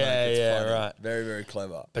go." Yeah, Like, it's yeah, funny. right. Very, very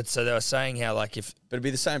clever. But so they were saying how, like, if But it'd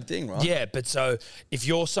be the same thing, right? Yeah, but so if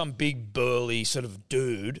you're some big burly sort of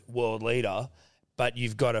dude, world leader, but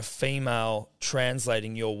you've got a female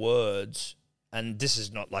translating your words, and this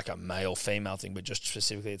is not like a male-female thing, but just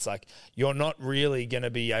specifically, it's like you're not really going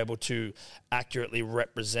to be able to accurately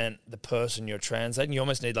represent the person you're translating. You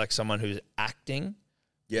almost need like someone who's acting.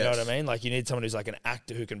 Yes. You know what I mean? Like you need someone who's like an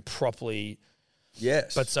actor who can properly.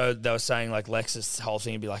 Yes. But so they were saying like Lex's whole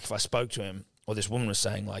thing would be like if I spoke to him, or this woman was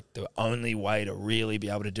saying like the only way to really be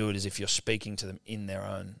able to do it is if you're speaking to them in their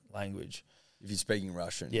own language. if you're speaking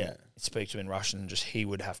Russian, Yeah, speak to him in Russian, and just he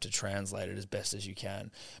would have to translate it as best as you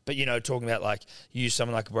can. But, you know, talking about like, you use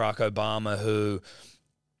someone like Barack Obama who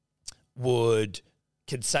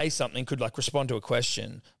could say something, could like respond to a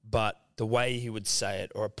question, but the way he would say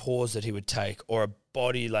it, or a pause that he would take, or a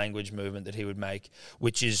body language movement that he would make,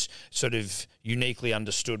 which is sort of uniquely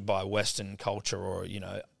understood by Western culture or, you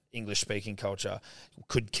know, English-speaking culture,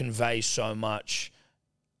 could convey so much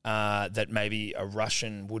that maybe a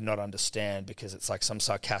Russian would not understand because it's like some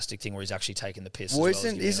sarcastic thing where he's actually taking the piss. Well, as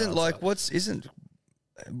well as isn't giving an like answer.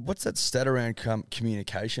 what's that stat around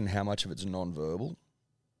communication? How much of it's non-verbal?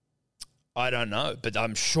 I don't know, but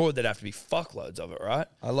I'm sure there'd have to be fuckloads of it, right?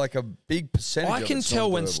 I like a big percentage. I of can it's tell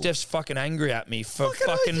when non-verbal. Steph's fucking angry at me for Fucking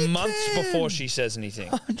oath fucking you months can. before she says anything.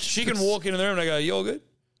 She can walk into the room and I go, "You all good?"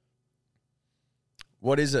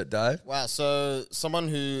 What is it, Dave? Wow, so someone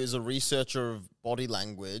who is a researcher of body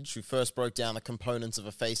language who first broke down the components of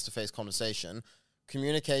a face-to-face conversation,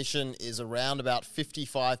 communication is around about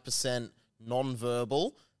 55%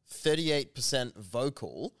 non-verbal, 38%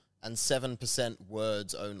 vocal, and 7%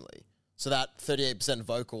 words only. So that 38%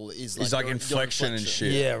 vocal is like, It's like your inflection and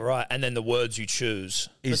shit. Yeah, right. And then the words you choose.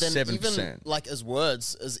 Is But then 7%. even like as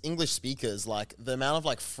words, as English speakers, like the amount of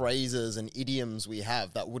like phrases and idioms we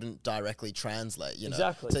have that wouldn't directly translate, you know.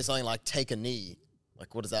 Exactly. Say something like take a knee.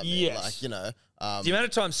 Like what does that mean? Yes. Like, you know. The amount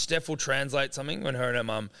of times Steph will translate something when her and her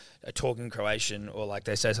mum are talking Croatian, or like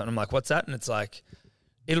they say something, I'm like, "What's that?" And it's like,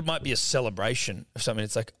 it might be a celebration of something.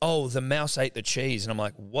 It's like, "Oh, the mouse ate the cheese," and I'm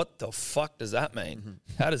like, "What the fuck does that mean?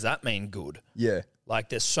 Mm-hmm. How does that mean good?" Yeah. Like,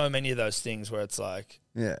 there's so many of those things where it's like,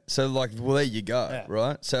 Yeah. So like, well, there you go, Yeah.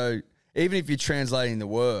 right? So even if you're translating the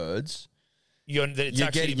words, it's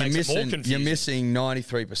actually makes it more confusing. you're missing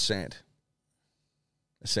 93%,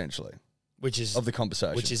 essentially, which is of the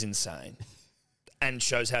conversation. which is insane, and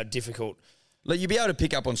shows how difficult Like you'd be able to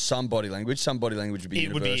pick up on some body language. Some body language would be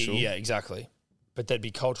it would universal. be. Yeah, exactly. But there'd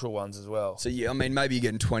be cultural ones as well. So yeah, I mean, maybe you're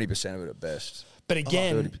getting 20% of it at best. But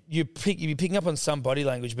again, 30. you'd be picking up on some body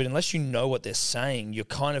language, but unless you know what they're saying, you're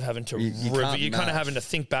kind of having to You can't you're kind match. of having to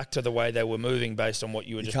think back to the way they were moving based on what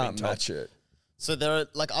you were You just being can't told. match it. So there are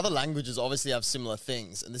like other languages obviously have similar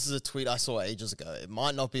things, and this is a tweet I saw ages ago. It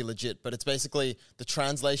might not be legit, but it's basically the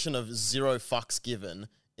translation of 0 fucks given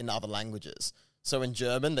in other languages. So in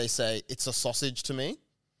German they say it's a sausage to me.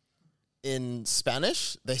 In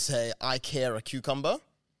Spanish they say I care a cucumber.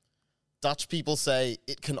 Dutch people say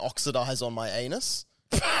it can oxidize on my anus.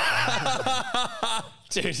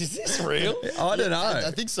 Dude, is this real? I don't know.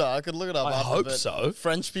 I think so. I could look it up. I after, hope but so.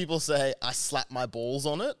 French people say I slap my balls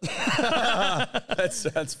on it. That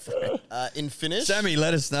sounds funny. In Finnish, Sammy,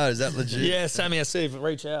 let us know. Is that legit? Yeah, Sammy, I see.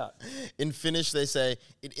 Reach out. In Finnish, they say,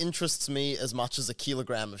 it interests me as much as a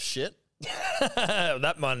kilogram of shit.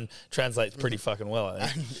 That one translates pretty fucking well, I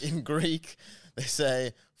think. And in Greek, they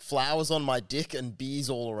say, flowers on my dick and bees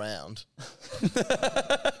all around.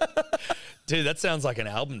 Dude, that sounds like an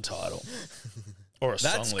album title. Or a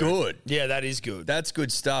song That's lyric. good. Yeah, that is good. That's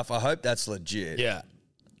good stuff. I hope that's legit. Yeah.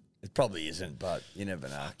 It probably isn't, but you never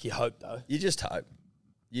know. You hope, though. You just hope.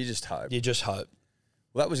 You just hope. You just hope.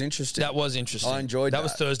 Well, that was interesting. That was interesting. I enjoyed that. That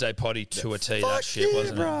was Thursday potty to a T, that shit,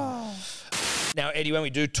 wasn't it? Now, Eddie, when we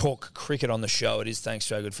do talk cricket on the show, it is thanks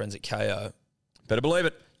to our good friends at KO. Better believe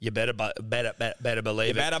it. You better believe it. Better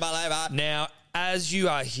believe it. Now, as you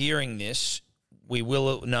are hearing this, we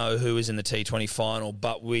will know who is in the T20 final,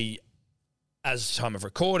 but we, as time of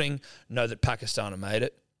recording, know that Pakistan have made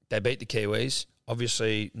it. They beat the Kiwis.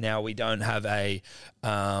 Obviously, now we don't have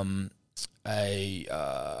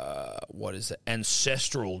what is it?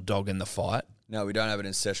 Ancestral dog in the fight. No, we don't have an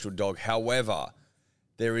ancestral dog. However,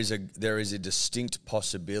 there is a distinct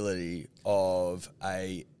possibility of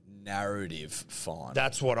a narrative final.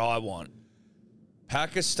 That's what I want.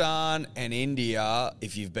 Pakistan and India,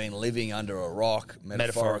 if you've been living under a rock,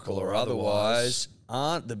 metaphorical or otherwise,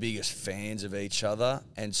 aren't the biggest fans of each other.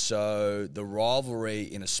 And so the rivalry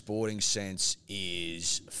in a sporting sense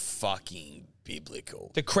is fucking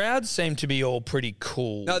biblical. The crowds seem to be all pretty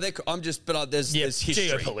cool. No, there's history.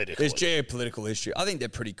 Geopolitical. There's geopolitical history. I think they're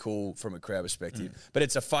pretty cool from a crowd perspective. But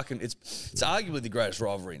it's arguably the greatest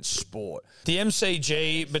rivalry in sport. The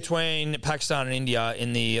MCG between Pakistan and India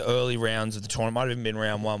in the early rounds of the tournament, might have even been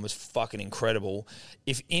round one, was fucking incredible.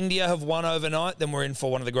 If India have won overnight, then we're in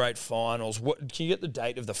for one of the great finals. Can you get the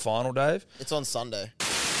date of the final, Dave? It's on Sunday.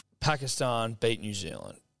 Pakistan beat New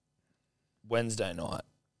Zealand Wednesday night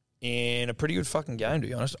in a pretty good fucking game, to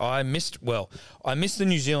be honest. I missed the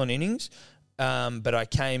New Zealand innings, but I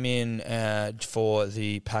came in for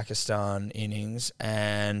the Pakistan innings,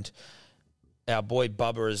 and our boy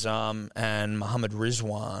Babar Azam and Muhammad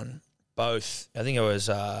Rizwan both, I think it was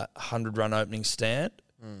a 100-run opening stand.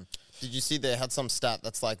 Did you see they had some stat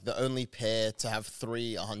that's like the only pair to have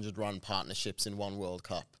 3 100-run partnerships in one World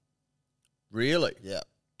Cup? Really? Yeah.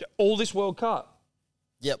 All this World Cup?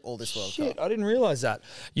 Yep, all this World Shit, Cup. I didn't realise that.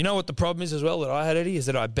 You know what the problem is as well that I had, Eddie, is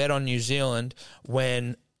that I bet on New Zealand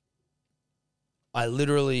when I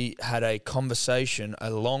literally had a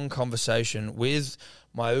long conversation with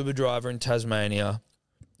my Uber driver in Tasmania,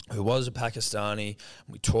 who was a Pakistani.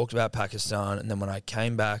 We talked about Pakistan, and then when I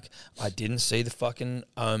came back, I didn't see the fucking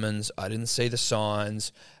omens, I didn't see the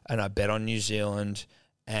signs, and I bet on New Zealand,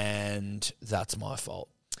 and that's my fault.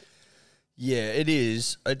 Yeah, it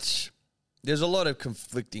is. There's a lot of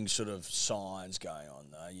conflicting sort of signs going on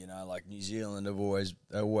though. You know, like New Zealand they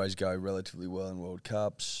always go relatively well in World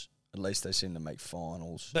Cups. At least they seem to make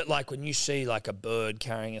finals. But like when you see like a bird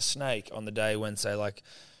carrying a snake on the day when, say, like,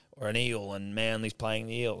 or an eel and Manly's playing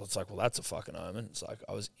the eel, it's like, well, that's a fucking omen. It's like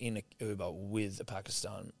I was in an Uber with a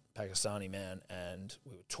Pakistani man, and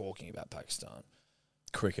we were talking about Pakistan.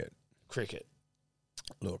 Cricket.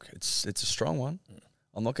 Look, it's a strong one.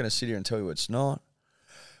 I'm not going to sit here and tell you it's not.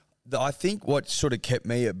 I think what sort of kept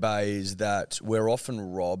me at bay is that we're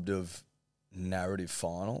often robbed of narrative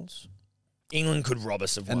finals. England could rob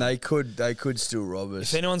us of one. And they could still rob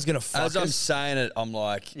us. If anyone's going to fuck us... As I'm saying it, I'm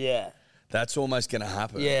like... Yeah. That's almost going to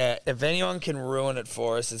happen. Yeah, if anyone can ruin it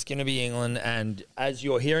for us, it's going to be England. And as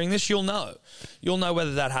you're hearing this, you'll know. You'll know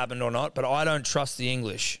whether that happened or not, but I don't trust the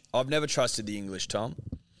English. I've never trusted the English, Tom.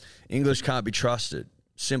 English can't be trusted.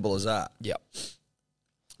 Simple as that. Yep.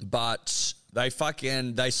 But... They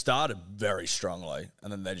started very strongly,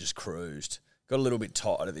 and then they just cruised. Got a little bit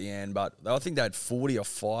tight at the end, but I think they had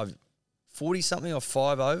 40-something or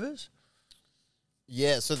 5 overs?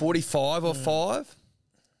 Yeah. So 45 or 5,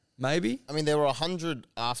 maybe? I mean, they were 100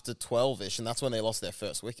 after 12-ish, and that's when they lost their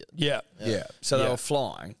first wicket. Yeah. So they were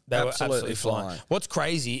flying. They were absolutely flying. What's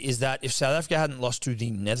crazy is that if South Africa hadn't lost to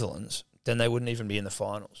the Netherlands, then they wouldn't even be in the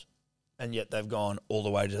finals. And yet they've gone all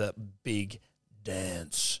the way to that big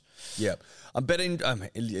dance. Yeah. I'm betting,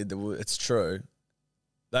 it's true.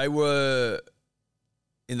 They were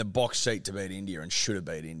in the box seat to beat India and should have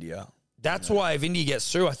beat India. That's why if India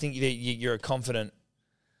gets through, I think you're a confident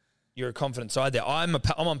side there. I'm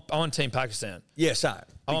on Team Pakistan. Yeah, same.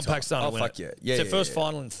 I'm on Pakistan. Oh, fuck yeah. It's their first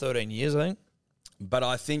final in 13 years, I think. But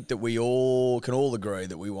I think that we all can agree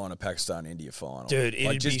that we want a Pakistan-India final. Dude,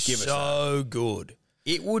 it'd be so good.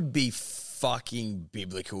 It would be fucking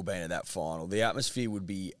biblical being at that final. The atmosphere would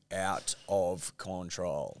be out of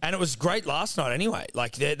control. And it was great last night anyway.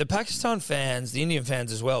 Like the Pakistan fans, the Indian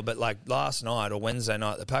fans as well, but like last night or Wednesday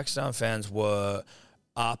night, the Pakistan fans were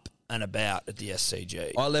up and about at the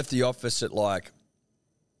SCG. I left the office at like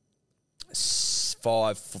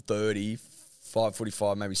 5:30,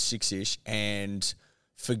 5:45, maybe 6-ish, and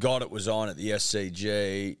forgot it was on at the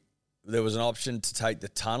SCG. There was an option to take the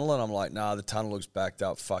tunnel, and I'm like, nah, the tunnel looks backed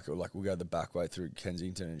up. Fuck it. Like, we'll go the back way through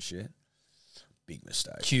Kensington and shit. big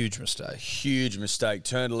mistake. Huge mistake. Huge mistake.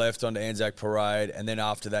 Turned left onto Anzac Parade, and then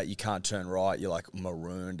after that, you can't turn right. You're like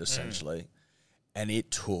marooned, essentially. And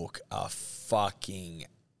it took a fucking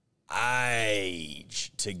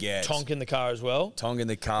age to get Tonk in the car as well. Tonk in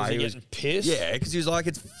the car. Was he getting pissed? Yeah, because he was like,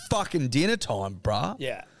 it's fucking dinner time, bruh.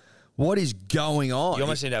 Yeah. What is going on? You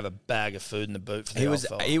almost need to have a bag of food in the boot for the he old was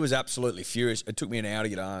fella. he was absolutely furious. It took me an hour to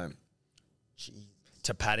get home.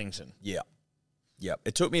 To Paddington. Yeah. Yep.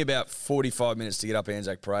 It took me about 45 minutes to get up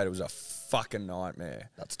Anzac Parade. It was a fucking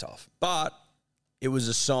nightmare. That's tough. But it was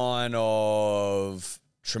a sign of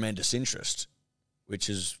tremendous interest, which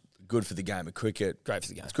is good for the game of cricket. Great for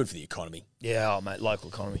the game. It's good for the economy. Yeah, oh, mate, local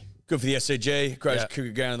economy. Good for the SCG, greatest Yeah.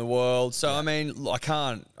 cricket ground in the world. So I mean, I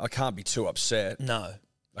can't be too upset. No.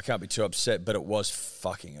 I can't be too upset, but it was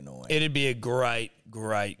fucking annoying. It'd be a great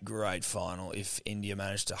final if India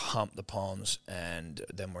managed to hump the Poms and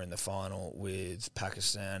then we're in the final with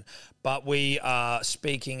Pakistan. But we are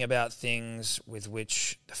speaking about things with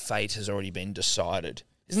which the fate has already been decided.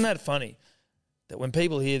 Isn't that funny? That when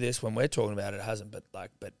people hear this, when we're talking about it, it hasn't, but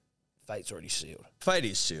fate's already sealed. Fate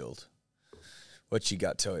is sealed. What's your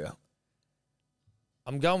gut tell you?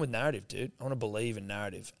 I'm going with narrative, dude. I want to believe in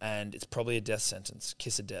narrative. And it's probably a death sentence,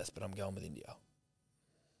 kiss of death, but I'm going with India.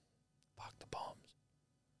 Fuck the Poms.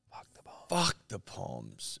 Fuck the Poms. Fuck the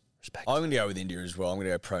Poms. Respect. I'm going to go with India as well. I'm going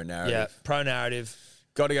to go pro-narrative. Yeah, pro-narrative.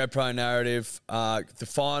 Got to go pro-narrative. The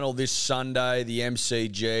final this Sunday, the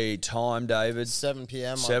MCG. Time, David? 7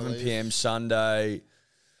 p.m. 7 p.m. Sunday.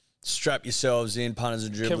 Strap yourselves in, punters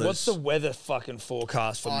and dribblers. What's the weather fucking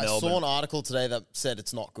forecast for I Melbourne? saw an article today that said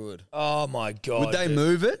it's not good. Oh, my God. Would they dude.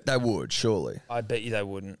 move it? They would, surely. I bet you they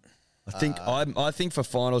wouldn't. I think for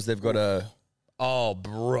finals they've got to. Oh,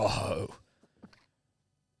 bro.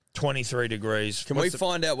 23 degrees. Can we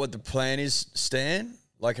find out what the plan is, Stan?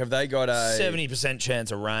 Like, have they got a 70%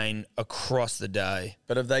 chance of rain across the day.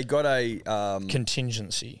 But have they got a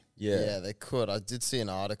Contingency. Yeah, they could. I did see an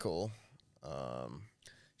article.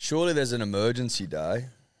 Surely there's an emergency day.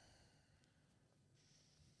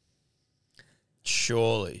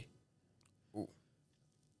 Surely.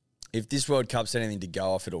 If this World Cup's anything to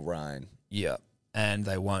go off, it'll rain. Yeah. And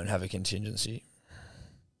they won't have a contingency.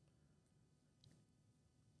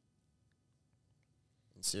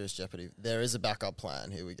 In serious jeopardy. There is a backup plan.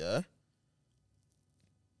 Here we go.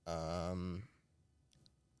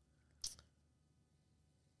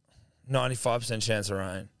 95% chance of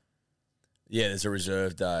rain. Yeah, there's a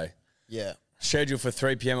reserve day. Yeah. Scheduled for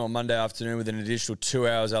 3 p.m. on Monday afternoon with an additional 2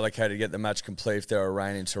 hours allocated to get the match complete if there are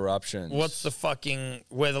rain interruptions. What's the fucking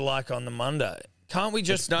weather like on the Monday? Can't we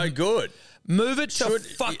just It's no good. move it to Should-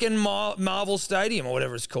 fucking Marvel Stadium or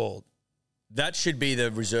whatever it's called? That should be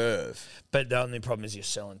the reserve. But the only problem is you're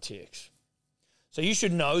selling ticks. So you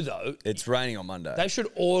should know, though, It's raining on Monday. they should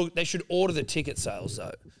order the ticket sales,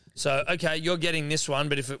 though. So, okay, you're getting this one,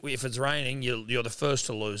 but if it's raining, you're the first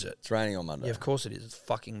to lose it. It's raining on Monday. Yeah, of course it is. It's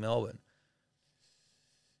fucking Melbourne.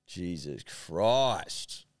 Jesus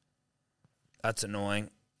Christ. That's annoying.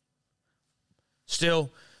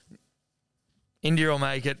 Still, India will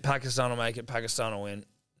make it. Pakistan will make it. Pakistan will win.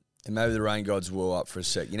 And maybe the rain gods woo up for a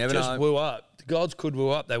sec. You never Just know. woo up. The gods could woo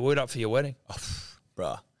up. They wooed up for your wedding.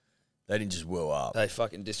 Bruh. They didn't just woo up. They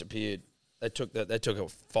fucking disappeared. They took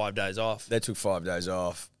 5 days off. They took 5 days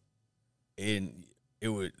off.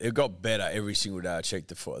 It got better every single day. I checked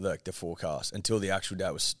the forecast until the actual day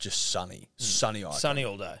was just sunny. Sunny icon. Sunny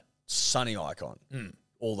all day. Sunny icon.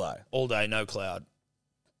 All day. All day, no cloud.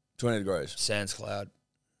 20 degrees. Sans cloud.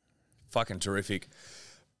 Fucking terrific.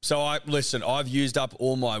 So I've used up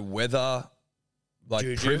all my weather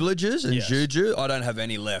Juju? privileges and Yes. juju. I don't have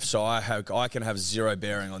any left, so I can have zero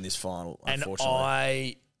bearing on this final, And unfortunately.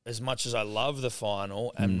 I, as much as I love the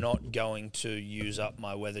final, am not going to use up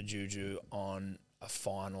my weather juju on a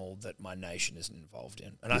final that my nation isn't involved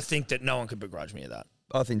in. And I think that no one could begrudge me of that.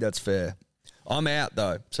 I think that's fair. I'm out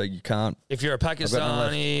though, so you can't. If you're a got none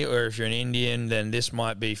Pakistani or if you're an Indian, then this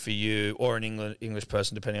might be for you, or an English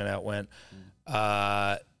person, depending on how it went.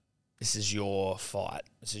 This is your fight.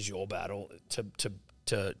 This is your battle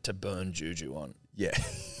to burn juju on. Yeah,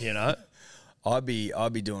 You know? I'd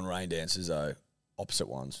be doing rain dances though, opposite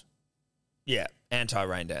ones. Yeah.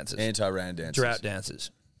 Anti-rain dances. Anti-rain dances, Drought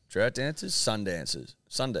dances. drought dances, sun dances,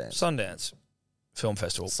 Sundance. Sundance Film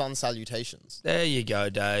Festival. Sun salutations. There you go,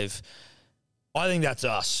 Dave. I think that's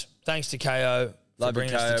us. Thanks to KO for Love you,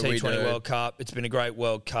 bringing us KO, the we T20 do. World Cup. It's been a great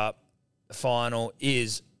World Cup. The final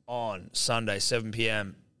is on Sunday, 7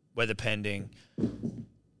 p.m. Weather pending.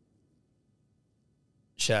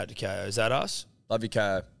 Shout out to KO. Is that us? Love you,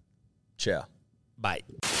 KO. Ciao. Bye.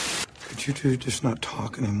 Could you two just not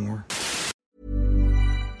talk anymore?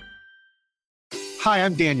 Hi,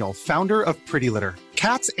 I'm Daniel, founder of Pretty Litter.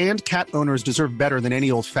 Cats and cat owners deserve better than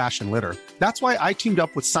any old-fashioned litter. That's why I teamed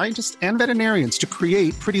up with scientists and veterinarians to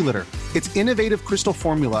create Pretty Litter. Its innovative crystal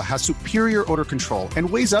formula has superior odor control and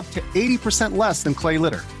weighs up to 80% less than clay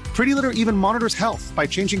litter. Pretty Litter even monitors health by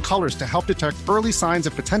changing colors to help detect early signs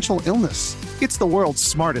of potential illness. It's the world's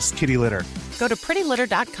smartest kitty litter. Go to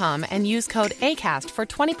prettylitter.com and use code ACAST for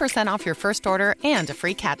 20% off your first order and a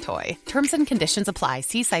free cat toy. Terms and conditions apply.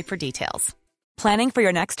 See site for details. Planning for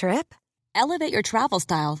your next trip? Elevate your travel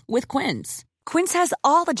style with Quince. Quince has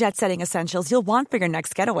all the jet-setting essentials you'll want for your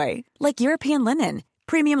next getaway, like European linen,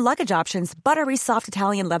 premium luggage options, buttery soft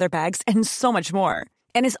Italian leather bags, and so much more.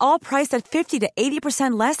 And is all priced at 50 to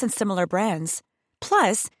 80% less than similar brands.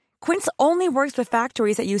 Plus, Quince only works with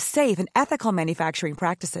factories that use safe and ethical manufacturing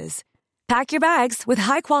practices. Pack your bags with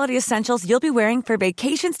high-quality essentials you'll be wearing for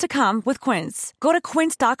vacations to come with Quince. Go to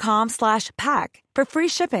quince.com/pack for free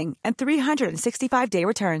shipping and 365-day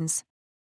returns.